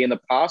PT in the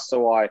past.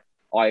 So I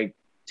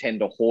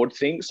tend to hoard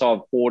things. So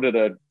I've hoarded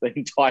the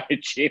entire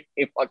gym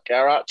in my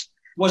garage.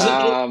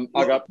 I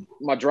got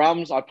my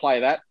drums. I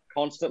play that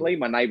constantly.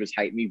 My neighbours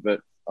hate me,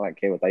 but I don't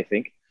care what they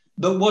think.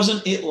 But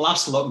wasn't it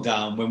last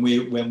lockdown when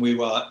we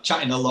were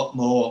chatting a lot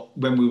more,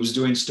 when we was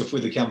doing stuff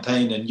with the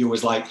campaign, and you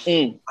was like,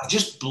 I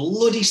just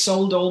bloody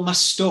sold all my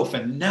stuff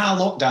and now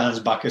lockdown's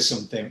back or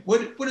something.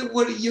 What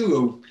are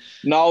you?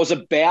 No, I was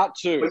about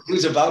to. It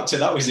was about to,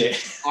 that was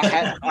it.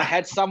 I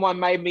had someone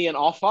made me an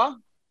offer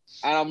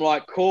and I'm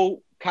like,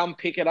 cool, come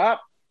pick it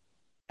up.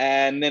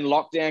 And then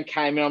lockdown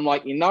came and I'm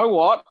like, you know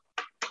what?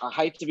 I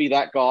hate to be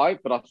that guy,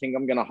 but I think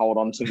I'm going to hold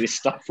on to this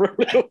stuff for a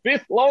little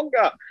bit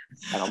longer.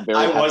 And I'm very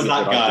happy I was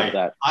that guy. I did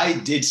that. I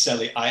did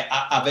sell it.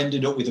 I've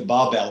ended up with a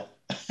barbell.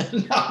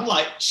 I'm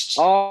like,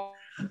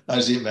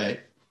 that's it,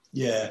 mate.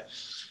 Yeah.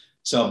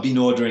 So I've been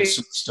ordering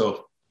some stuff.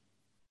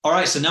 All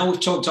right. So now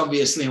we've talked,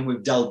 obviously, and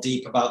we've delved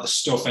deep about the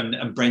stuff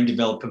and brain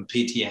development,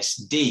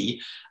 PTSD.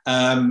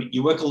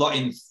 You work a lot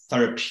in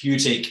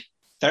therapies,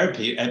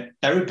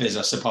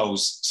 I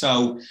suppose.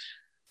 So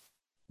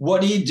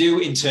what do you do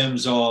in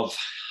terms of,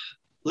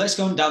 let's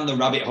go down the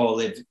rabbit hole.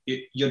 If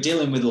you're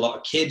dealing with a lot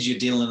of kids,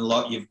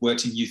 you've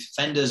worked in youth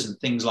offenders and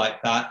things like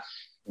that.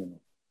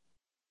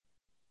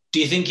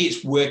 Do you think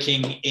it's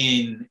working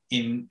in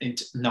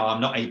no, I'm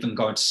not even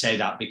going to say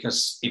that,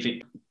 because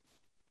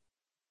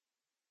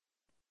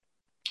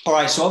all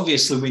right, so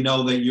obviously we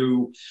know that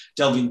you,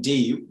 Delvin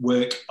D,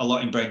 work a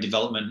lot in brain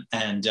development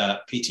and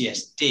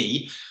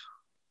PTSD.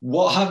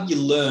 What have you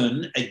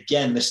learned?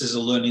 Again, this is a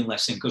learning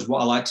lesson, because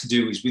what I like to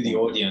do is with the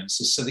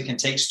audience is so they can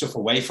take stuff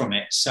away from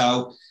it.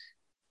 So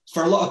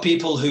for a lot of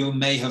people who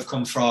may have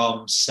come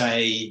from,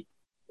 say,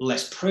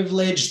 less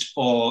privileged,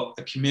 or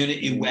a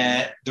community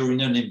where they're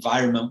in an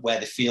environment where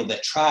they feel they're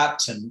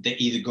trapped and they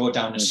either go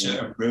down a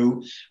certain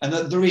route. And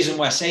the reason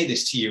why I say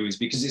this to you is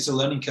because it's a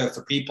learning curve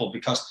for people,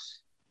 because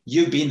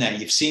you've been there,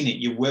 you've seen it,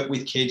 you work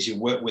with kids, you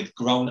work with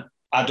grown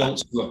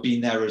adults who have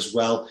been there as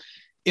well.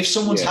 If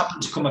someone's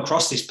happened to come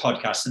across this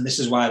podcast, and this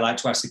is why I like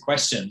to ask the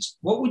questions,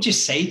 what would you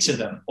say to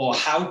them, or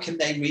how can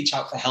they reach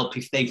out for help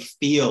if they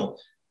feel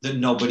that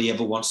nobody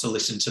ever wants to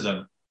listen to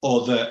them,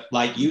 or that,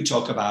 like you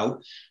talk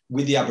about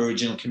with the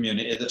Aboriginal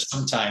community, that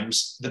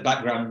sometimes the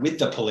background with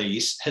the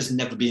police has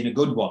never been a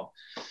good one?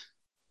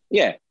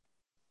 Yeah.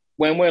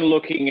 When we're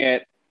looking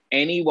at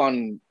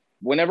anyone,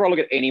 whenever I look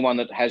at anyone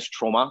that has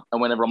trauma, and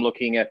whenever I'm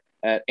looking at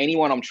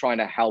anyone I'm trying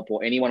to help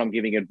or anyone I'm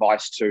giving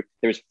advice to,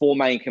 there's 4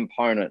 main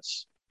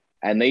components.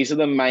 And these are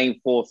the main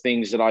 4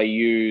 things that I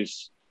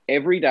use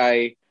every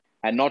day,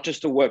 and not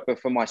just to work, but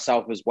for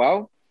myself as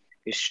well,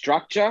 is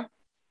structure,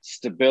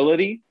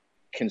 stability,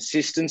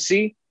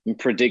 consistency, and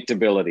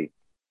predictability.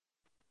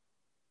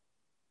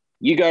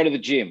 You go to the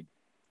gym.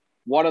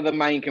 What are the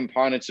main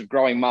components of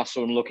growing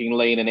muscle and looking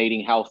lean and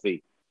eating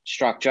healthy?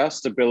 Structure,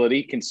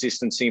 stability,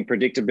 consistency, and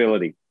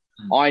predictability.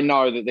 I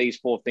know that these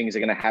 4 things are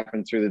going to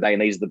happen through the day,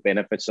 and these are the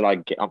benefits that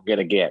I'm going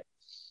to get.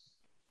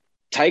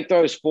 Take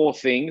those 4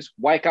 things,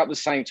 wake up the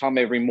same time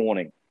every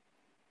morning,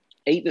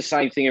 eat the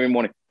same thing every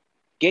morning,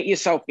 get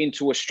yourself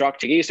into a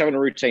structure, get yourself in a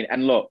routine.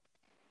 And look,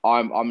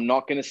 I'm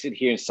not going to sit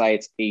here and say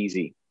it's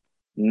easy.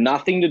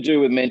 Nothing to do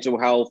with mental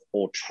health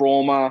or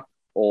trauma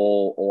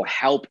or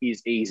help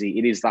is easy.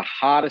 It is the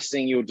hardest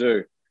thing you'll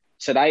do.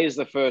 Today is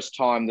the first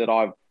time that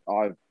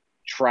I've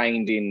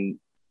trained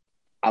in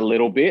a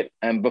little bit,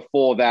 and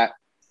before that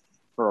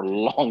for a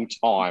long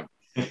time.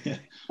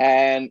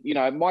 And,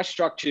 my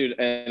structure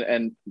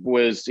and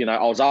was,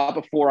 I was up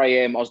at 4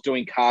 a.m. I was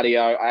doing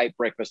cardio. I ate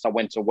breakfast. I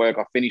went to work.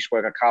 I finished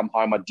work. I come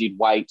home. I did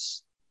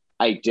weights,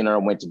 ate dinner,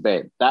 and went to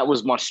bed. That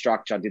was my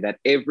structure. I did that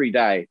every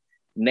day.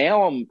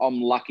 Now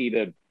I'm lucky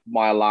to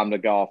my alarm to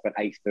go off at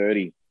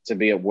 8:30 to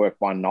be at work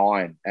by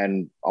 9,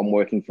 and I'm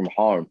working from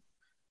home.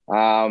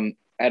 And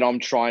I'm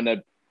trying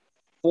to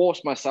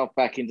force myself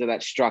back into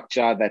that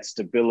structure, that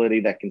stability,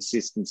 that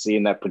consistency,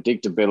 and that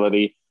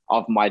predictability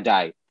of my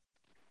day.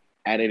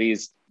 And it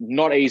is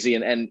not easy.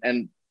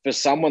 And for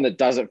someone that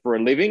does it for a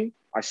living,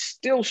 I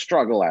still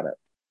struggle at it.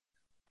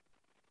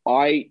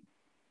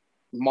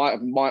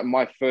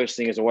 My first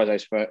thing is always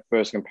those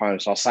first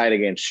components. I'll say it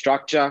again: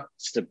 structure,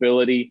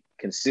 stability,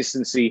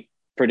 consistency,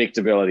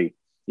 predictability.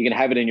 You can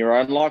have it in your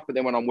own life, but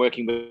then when I'm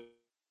working with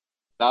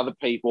other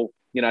people,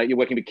 you're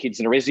working with kids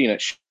in a res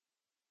unit,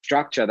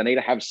 structure, they need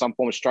to have some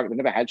form of structure. They've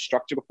never had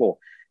structure before.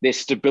 Their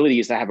stability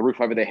is they have a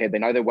roof over their head. They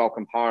know they're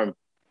welcome home.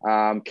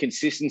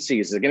 Consistency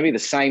is they're going to be the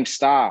same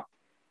staff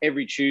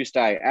every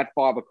Tuesday at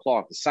 5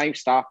 o'clock. The same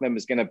staff member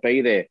is going to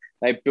be there.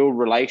 They build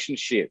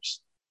relationships.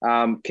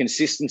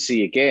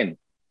 Consistency, again,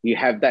 you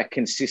have that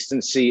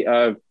consistency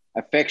of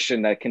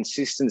affection, that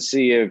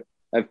consistency of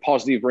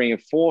positive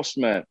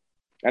reinforcement.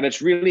 And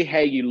it's really how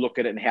you look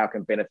at it and how it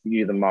can benefit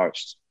you the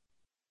most.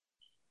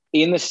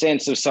 In the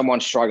sense of someone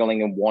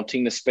struggling and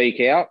wanting to speak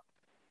out,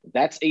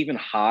 that's even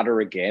harder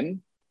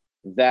again.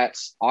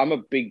 I'm a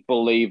big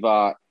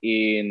believer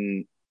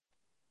in,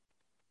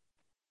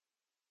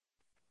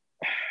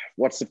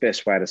 what's the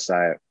best way to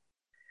say it?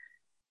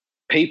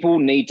 People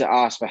need to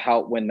ask for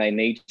help when they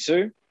need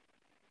to,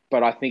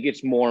 but I think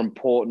it's more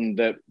important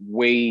that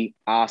we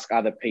ask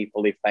other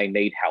people if they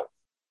need help.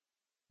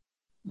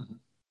 Mm-hmm.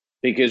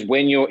 Because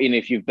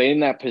if you've been in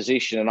that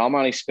position, and I'm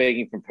only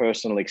speaking from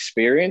personal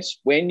experience,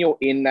 when you're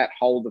in that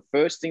hole, the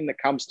first thing that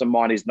comes to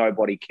mind is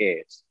nobody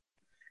cares.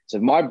 So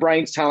if my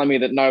brain's telling me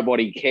that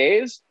nobody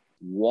cares,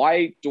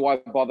 why do I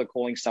bother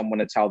calling someone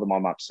to tell them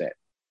I'm upset?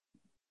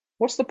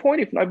 What's the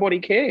point if nobody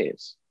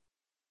cares?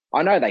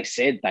 I know they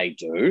said they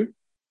do,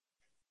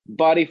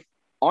 but if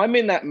I'm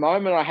in that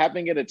moment, I happen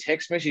to get a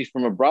text message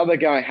from a brother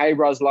going, "Hey,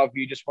 bros, love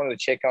you. Just wanted to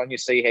check on you,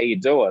 see how you're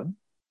doing."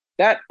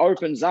 That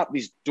opens up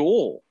this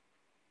door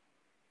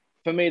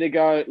for me to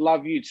go,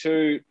 "Love you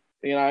too,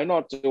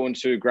 not doing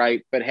too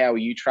great, but how are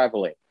you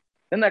traveling?"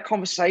 Then that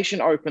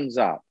conversation opens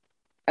up.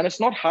 And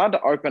it's not hard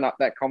to open up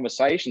that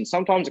conversation.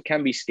 Sometimes it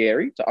can be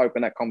scary to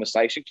open that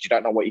conversation because you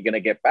don't know what you're going to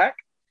get back.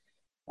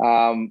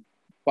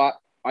 But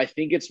I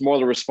think it's more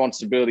the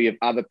responsibility of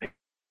other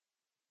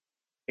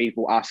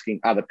people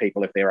asking other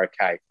people if they're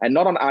okay. And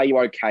not on Are You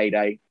Okay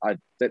Day.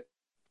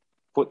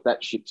 Put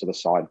that shit to the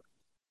side.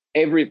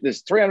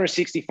 There's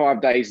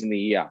 365 days in the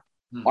year.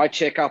 I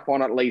check up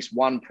on at least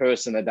one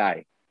person a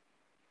day.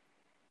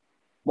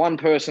 One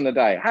person a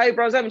day. "Hey,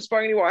 bros, I haven't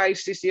spoken to you. Hey,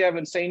 sissy, I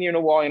haven't seen you in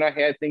a while.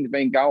 How things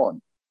been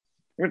going?"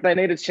 If they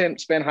need to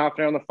spend half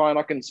an hour on the phone,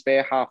 I can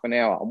spare half an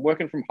hour. I'm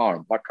working from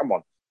home. Like, come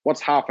on.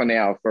 What's half an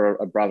hour for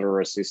a brother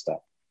or a sister?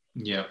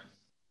 Yeah.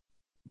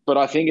 But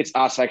I think it's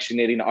us actually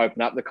needing to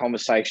open up the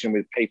conversation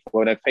with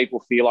people. And if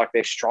people feel like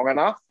they're strong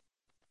enough,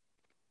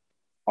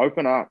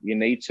 open up. You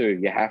need to.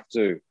 You have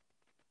to.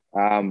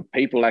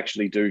 People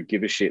actually do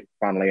give a shit,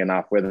 funnily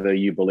enough. Whether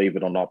you believe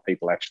it or not,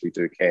 people actually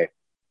do care.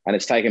 And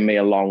it's taken me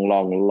a long,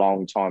 long,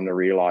 long time to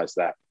realize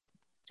that.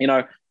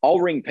 I'll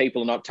ring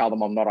people and not tell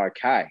them I'm not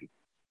okay.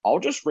 I'll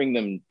just ring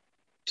them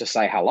to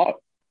say hello.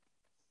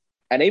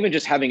 And even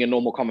just having a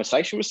normal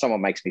conversation with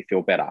someone makes me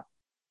feel better.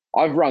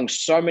 I've rung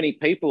so many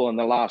people in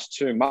the last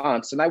 2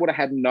 months and they would have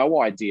had no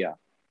idea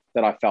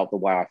that I felt the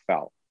way I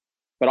felt.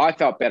 But I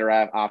felt better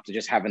after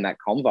just having that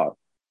convo.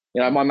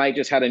 You know, my mate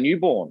just had a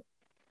newborn.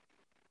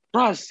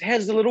 Russ,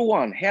 how's the little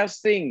one? How's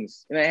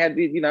things?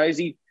 Is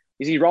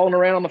he rolling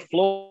around on the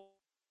floor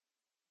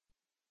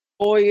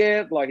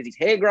yet? Like, is his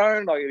hair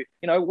grown? Like,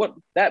 what?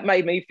 That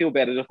made me feel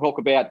better to talk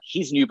about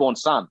his newborn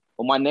son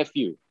or my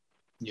nephew.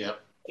 Yeah.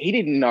 He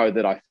didn't know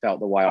that I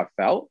felt the way I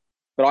felt,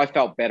 but I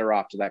felt better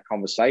after that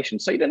conversation.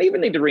 So you don't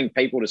even need to ring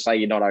people to say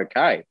you're not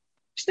okay. You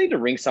just need to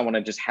ring someone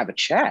and just have a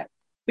chat.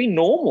 Be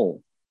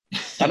normal.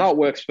 I know it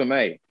works for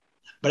me.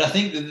 But I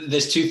think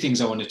there's two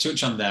things I want to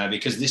touch on there,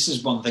 because this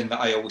is one thing that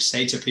I always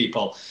say to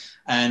people.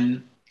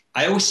 And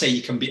I always say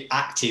you can be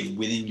active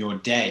within your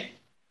day.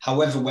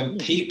 However, when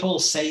people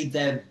say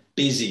they're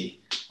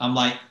busy, I'm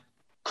like,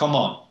 come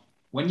on.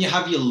 When you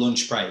have your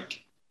lunch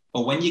break,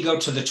 or when you go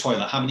to the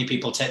toilet, how many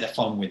people take their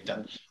phone with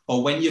them?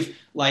 Or when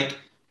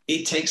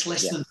it takes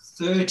less than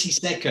 30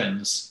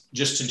 seconds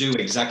just to do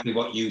exactly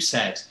what you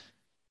said.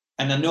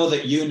 And I know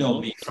that you know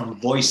me from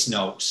voice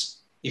notes.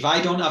 If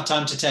I don't have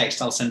time to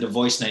text, I'll send a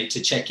voice note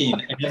to check in.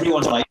 And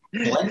everyone's like,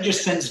 Glenn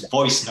just sends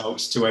voice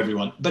notes to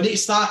everyone. But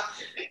it's that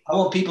I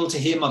want people to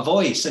hear my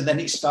voice. And then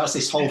it starts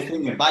this whole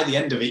thing. And by the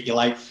end of it, you're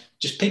like,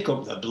 just pick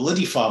up the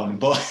bloody phone.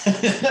 But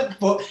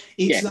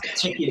it's that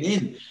checking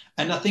in.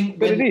 And I think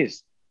but it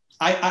is.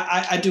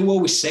 I do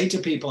always say to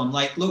people, I'm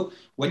like, look,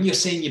 when you're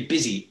saying you're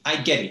busy, I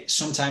get it.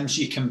 Sometimes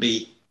you can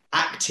be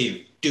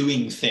active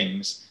doing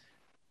things.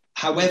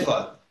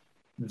 However,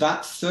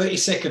 that 30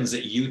 seconds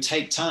that you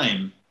take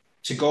time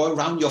to go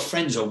around your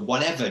friends or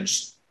whatever,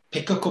 just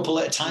pick a couple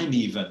at a time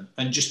even,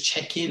 and just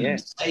check in and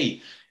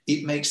say,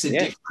 it makes a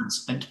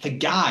difference. And for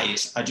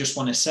guys, I just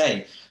want to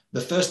say,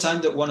 the first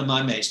time that one of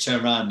my mates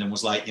turned around and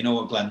was like, you know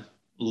what, Glenn,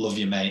 love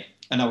you, mate.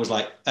 And I was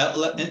like,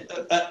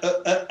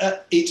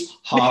 it's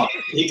hard.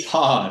 It's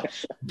hard.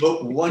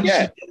 But once you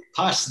get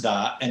past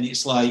that, and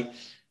it's like,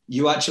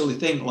 you actually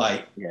think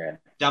like,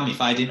 damn,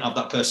 if I didn't have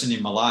that person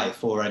in my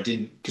life, or I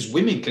didn't, because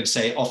women can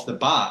say it off the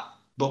bat,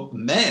 but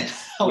men,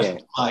 I was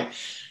like,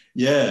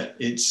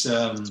 it's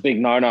a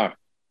big no-no.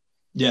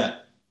 Yeah,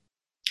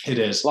 it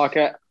is. Like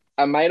a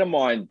mate of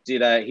mine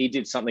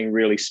did something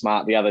really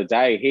smart the other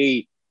day.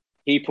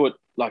 He put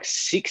like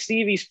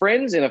 60 of his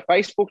friends in a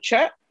Facebook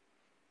chat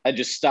and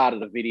just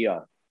started a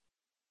video.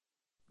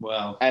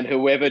 Wow. And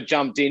whoever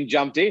jumped in.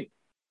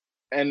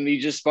 And he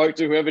just spoke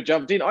to whoever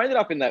jumped in. I ended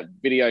up in that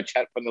video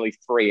chat for nearly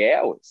 3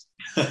 hours.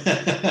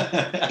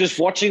 Just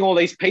watching all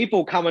these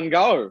people come and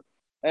go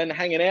and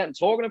hanging out and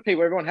talking to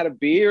people. Everyone had a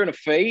beer and a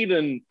feed,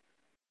 and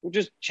we're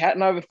just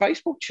chatting over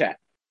Facebook chat.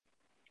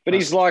 But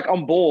he's like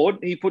on board.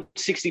 He put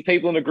 60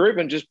 people in a group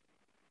and just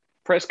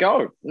press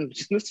go. And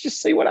let's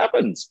just see what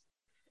happens.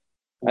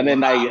 And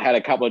then they had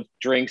a couple of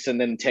drinks, and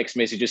then text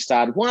messages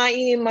started. Why are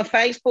you in my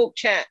Facebook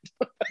chat?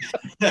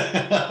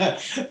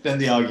 Then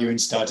the argument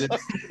started.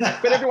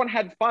 But everyone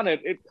had fun.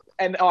 And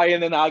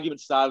then an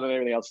argument started and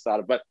everything else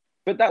started. But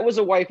that was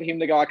a way for him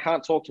to go, I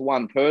can't talk to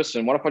one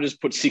person. What if I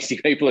just put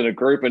 60 people in a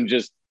group and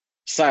just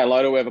say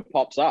hello to whoever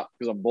pops up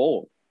because I'm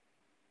bored?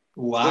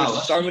 Wow.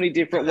 There's so many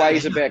different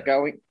ways about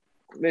going.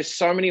 There's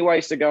so many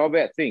ways to go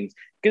about things,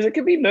 because it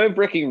can be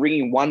nerve-wracking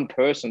ringing one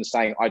person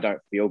saying, I don't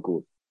feel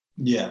good.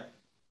 Yeah.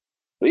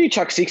 Well, you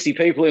chuck 60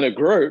 people in a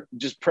group,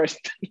 just press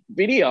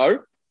video.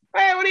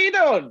 Hey, what are you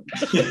doing?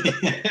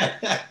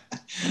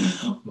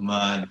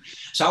 Man.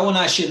 So I want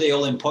to ask you the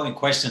all-important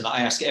question that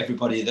I ask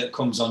everybody that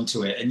comes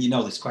onto it. And you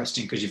know this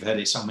question because you've heard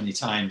it so many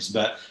times.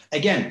 But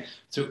again,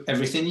 through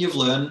everything you've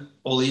learned,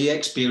 all your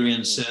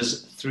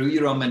experiences, through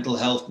your own mental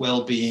health,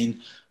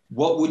 well-being,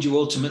 what would you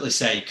ultimately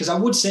say? Because I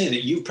would say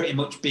that you've pretty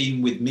much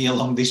been with me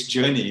along this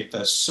journey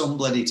for some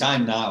bloody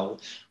time now.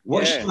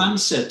 What's your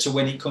answer to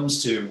when it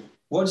comes to,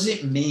 what does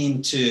it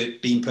mean to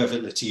being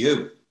perfectly to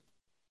you?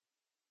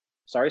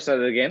 Sorry, say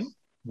that again.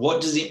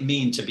 What does it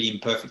mean to being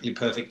perfectly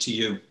perfect to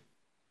you?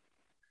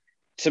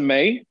 To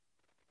me,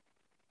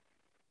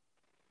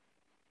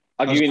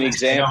 I'll give you an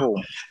example.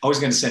 No. I was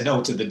going to say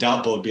no to the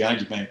dartboard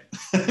behind you, mate.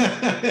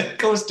 It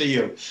goes to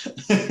you.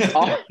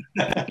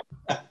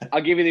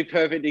 I'll give you the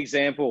perfect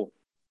example.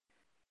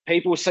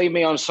 People see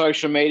me on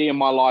social media and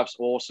my life's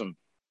awesome.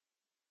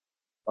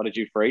 What, did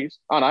you freeze?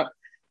 Oh, no.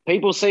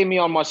 People see me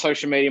on my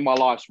social media and my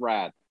life's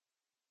rad.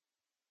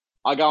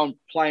 I go and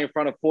play in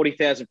front of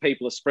 40,000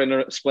 people at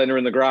Splendor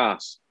in the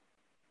Grass.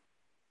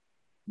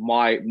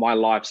 My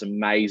life's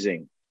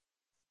amazing.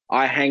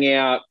 I hang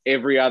out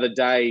every other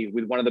day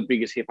with one of the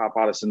biggest hip-hop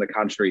artists in the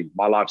country.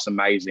 My life's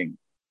amazing.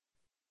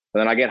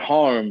 And then I get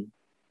home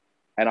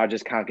and I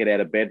just can't get out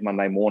of bed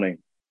Monday morning.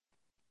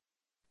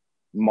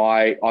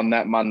 On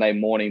that Monday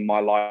morning,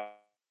 my life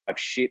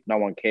shit. No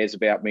one cares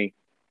about me.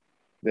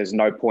 There's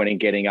no point in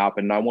getting up,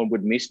 and no one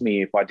would miss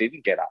me if I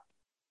didn't get up.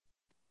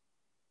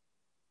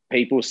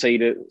 People see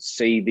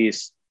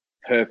this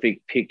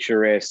perfect,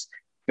 picturesque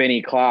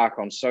Benny Clark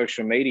on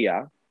social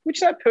media, which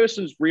that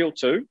person's real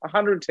too,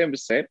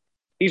 110%.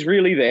 He's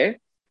really there.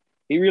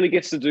 He really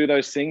gets to do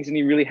those things, and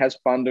he really has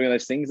fun doing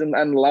those things,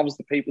 and loves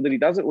the people that he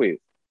does it with.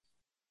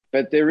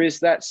 But there is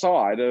that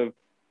side of,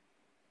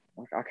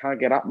 I can't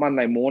get up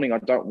Monday morning. I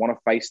don't want to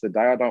face the day.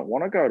 I don't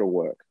want to go to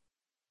work.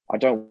 I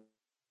don't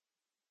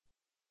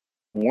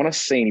want to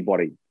see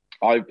anybody.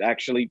 I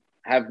actually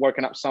have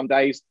woken up some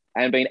days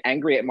and been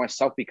angry at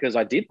myself because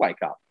I did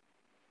wake up.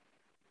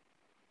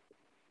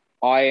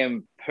 I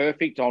am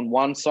perfect on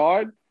one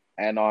side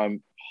and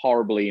I'm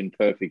horribly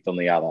imperfect on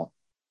the other.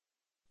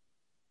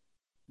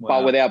 Wow.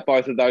 But without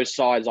both of those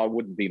sides, I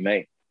wouldn't be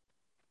me.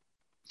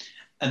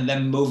 And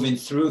then moving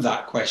through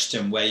that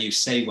question where you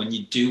say when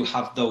you do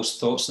have those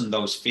thoughts and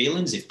those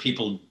feelings, if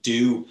people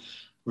do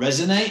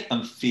resonate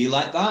and feel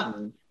like that,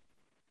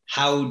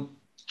 how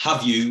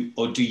have you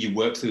or do you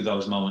work through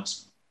those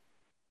moments?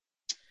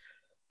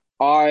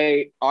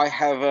 I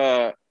have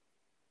a...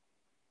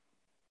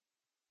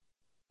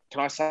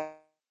 Can I say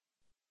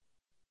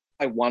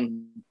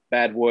one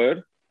bad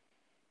word?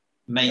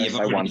 Mate, you've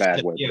already said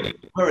a few. I've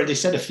already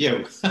said a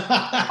few.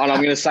 And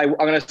I'm going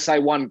to say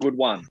one good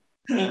one.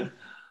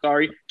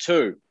 Sorry,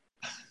 two.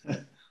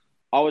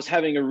 I was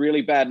having a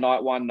really bad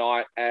night one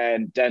night,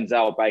 and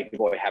Denzel Baker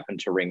Boy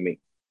happened to ring me,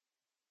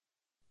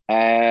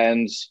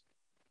 and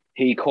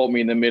he caught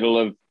me in the middle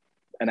of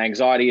an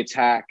anxiety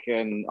attack,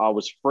 and I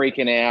was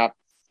freaking out.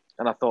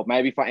 And I thought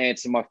maybe if I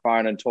answer my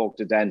phone and talk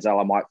to Denzel,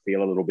 I might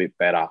feel a little bit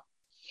better.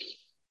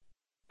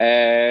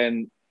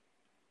 And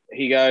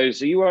he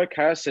goes, "Are you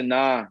okay?" I said,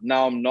 no,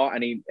 I'm not.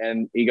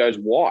 And he goes,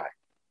 "Why?"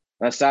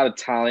 And I started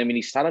telling him, and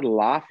he started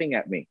laughing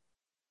at me.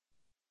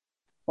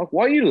 Like,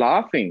 "Why are you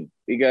laughing?"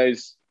 He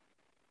goes,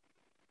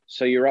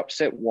 "So you're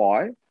upset?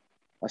 Why?"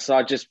 I said,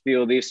 "I just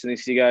feel this and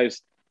this." He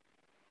goes,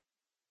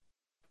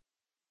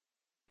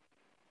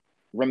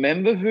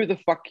 "Remember who the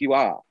fuck you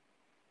are.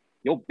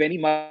 You're Benny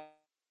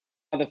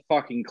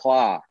motherfucking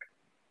Clark.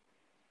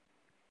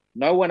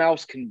 No one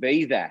else can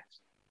be that."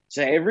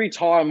 So every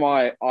time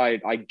I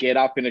get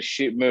up in a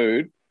shit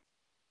mood,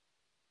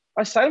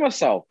 I say to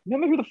myself,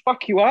 remember who the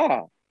fuck you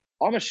are.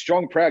 I'm a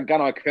strong, proud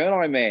Gunai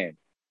Kurnai man.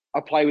 I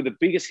play with the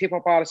biggest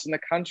hip-hop artists in the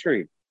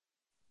country.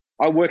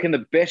 I work in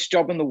the best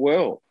job in the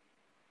world.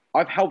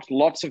 I've helped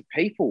lots of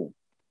people.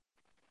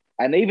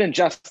 And even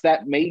just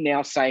that, me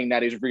now saying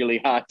that is really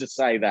hard to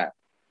say that.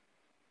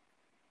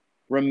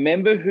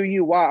 Remember who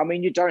you are. I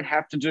mean, you don't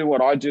have to do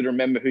what I do to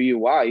remember who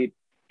you are.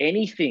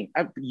 Anything.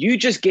 You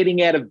just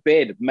getting out of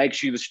bed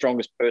makes you the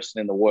strongest person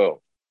in the world.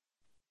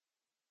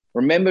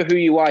 Remember who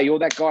you are. You're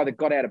that guy that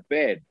got out of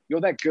bed.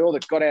 You're that girl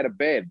that got out of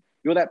bed.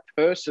 You're that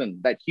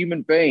person, that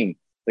human being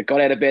that got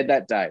out of bed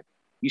that day.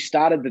 You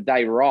started the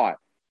day right.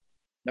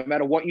 No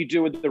matter what you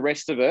do with the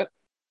rest of it,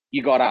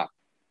 you got up.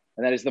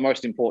 And that is the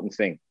most important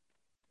thing.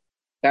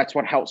 That's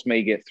what helps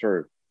me get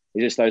through.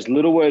 It's just those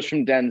little words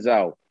from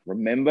Denzel.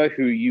 Remember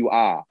who you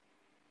are.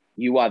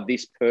 You are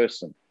this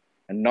person.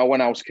 And no one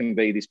else can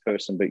be this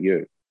person but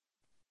you.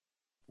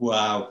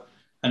 Wow.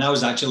 And I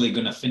was actually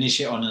going to finish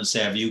it on and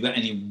say, have you got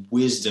any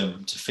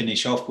wisdom to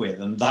finish off with?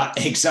 And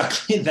that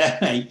exactly there,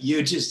 mate.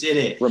 You just did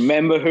it.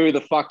 Remember who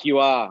the fuck you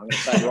are. I'm going to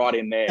say right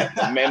in there.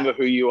 Remember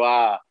who you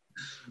are.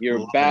 You're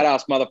a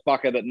badass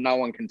motherfucker that no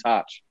one can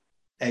touch.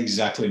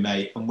 Exactly,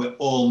 mate. And we're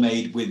all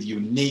made with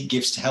unique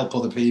gifts to help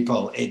other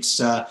people. It's,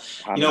 you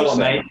know what,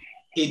 mate?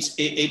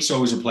 It's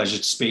always a pleasure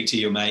to speak to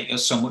you, mate.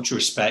 There's so much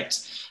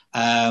respect.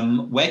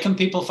 Where can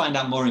people find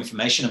out more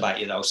information about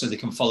you, though, so they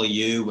can follow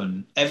you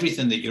and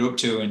everything that you're up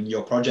to and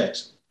your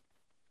projects?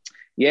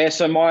 Yeah,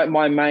 so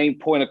my main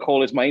point of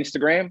call is my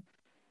Instagram.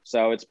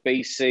 So it's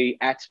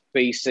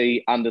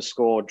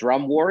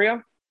BC@BC_Drum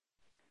Warrior.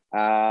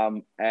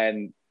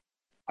 And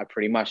I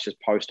pretty much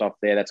just post off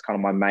there. That's kind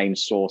of my main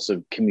source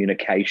of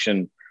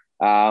communication.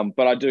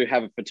 But I do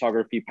have a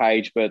photography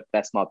page, but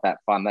that's not that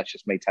fun. That's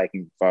just me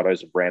taking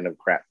photos of random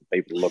crap for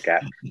people to look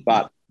at.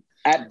 But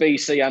at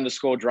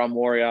BC_Drum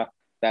Warrior,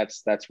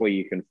 that's where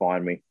you can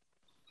find me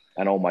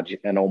and all my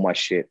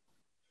shit.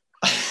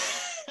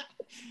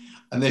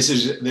 And this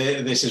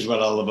is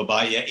what I love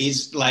about you.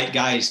 He's like,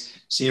 guys,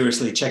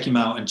 seriously, check him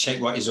out and check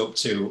what he's up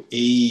to.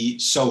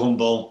 He's so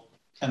humble.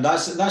 And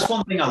that's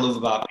one thing I love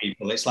about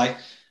people. It's like,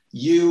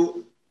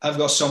 you have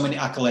got so many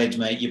accolades,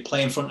 mate. You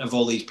play in front of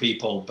all these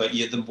people, but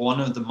you're one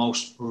of the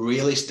most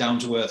realist,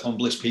 down-to-earth,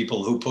 humblest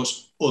people who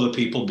puts other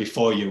people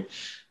before you,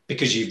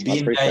 because you've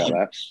been there, you've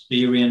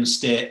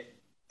experienced it,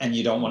 and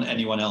you don't want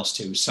anyone else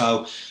to.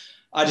 So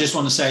I just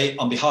want to say,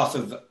 on behalf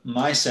of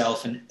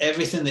myself and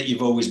everything that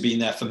you've always been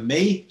there for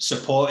me,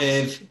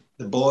 supportive,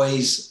 the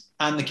boys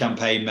and the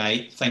campaign,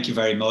 mate, thank you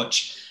very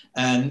much.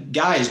 And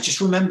guys,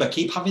 just remember,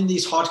 keep having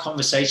these hard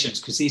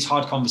conversations, because these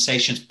hard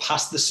conversations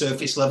past the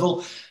surface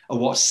level are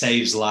what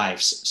saves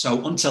lives.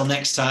 So until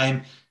next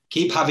time,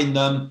 keep having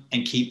them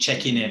and keep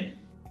checking in.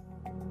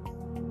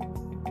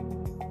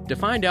 To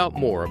find out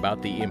more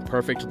about the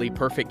Imperfectly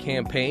Perfect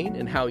campaign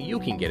and how you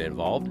can get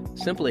involved,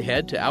 simply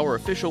head to our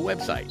official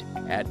website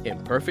at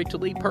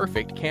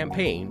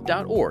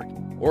imperfectlyperfectcampaign.org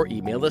or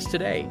email us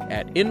today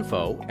at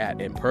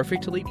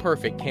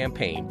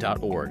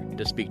info@imperfectlyperfectcampaign.org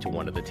to speak to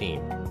one of the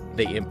team.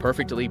 The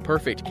Imperfectly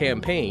Perfect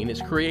campaign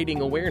is creating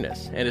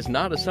awareness and is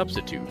not a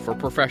substitute for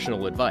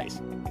professional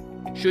advice.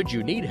 Should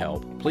you need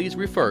help, please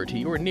refer to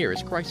your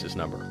nearest crisis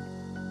number.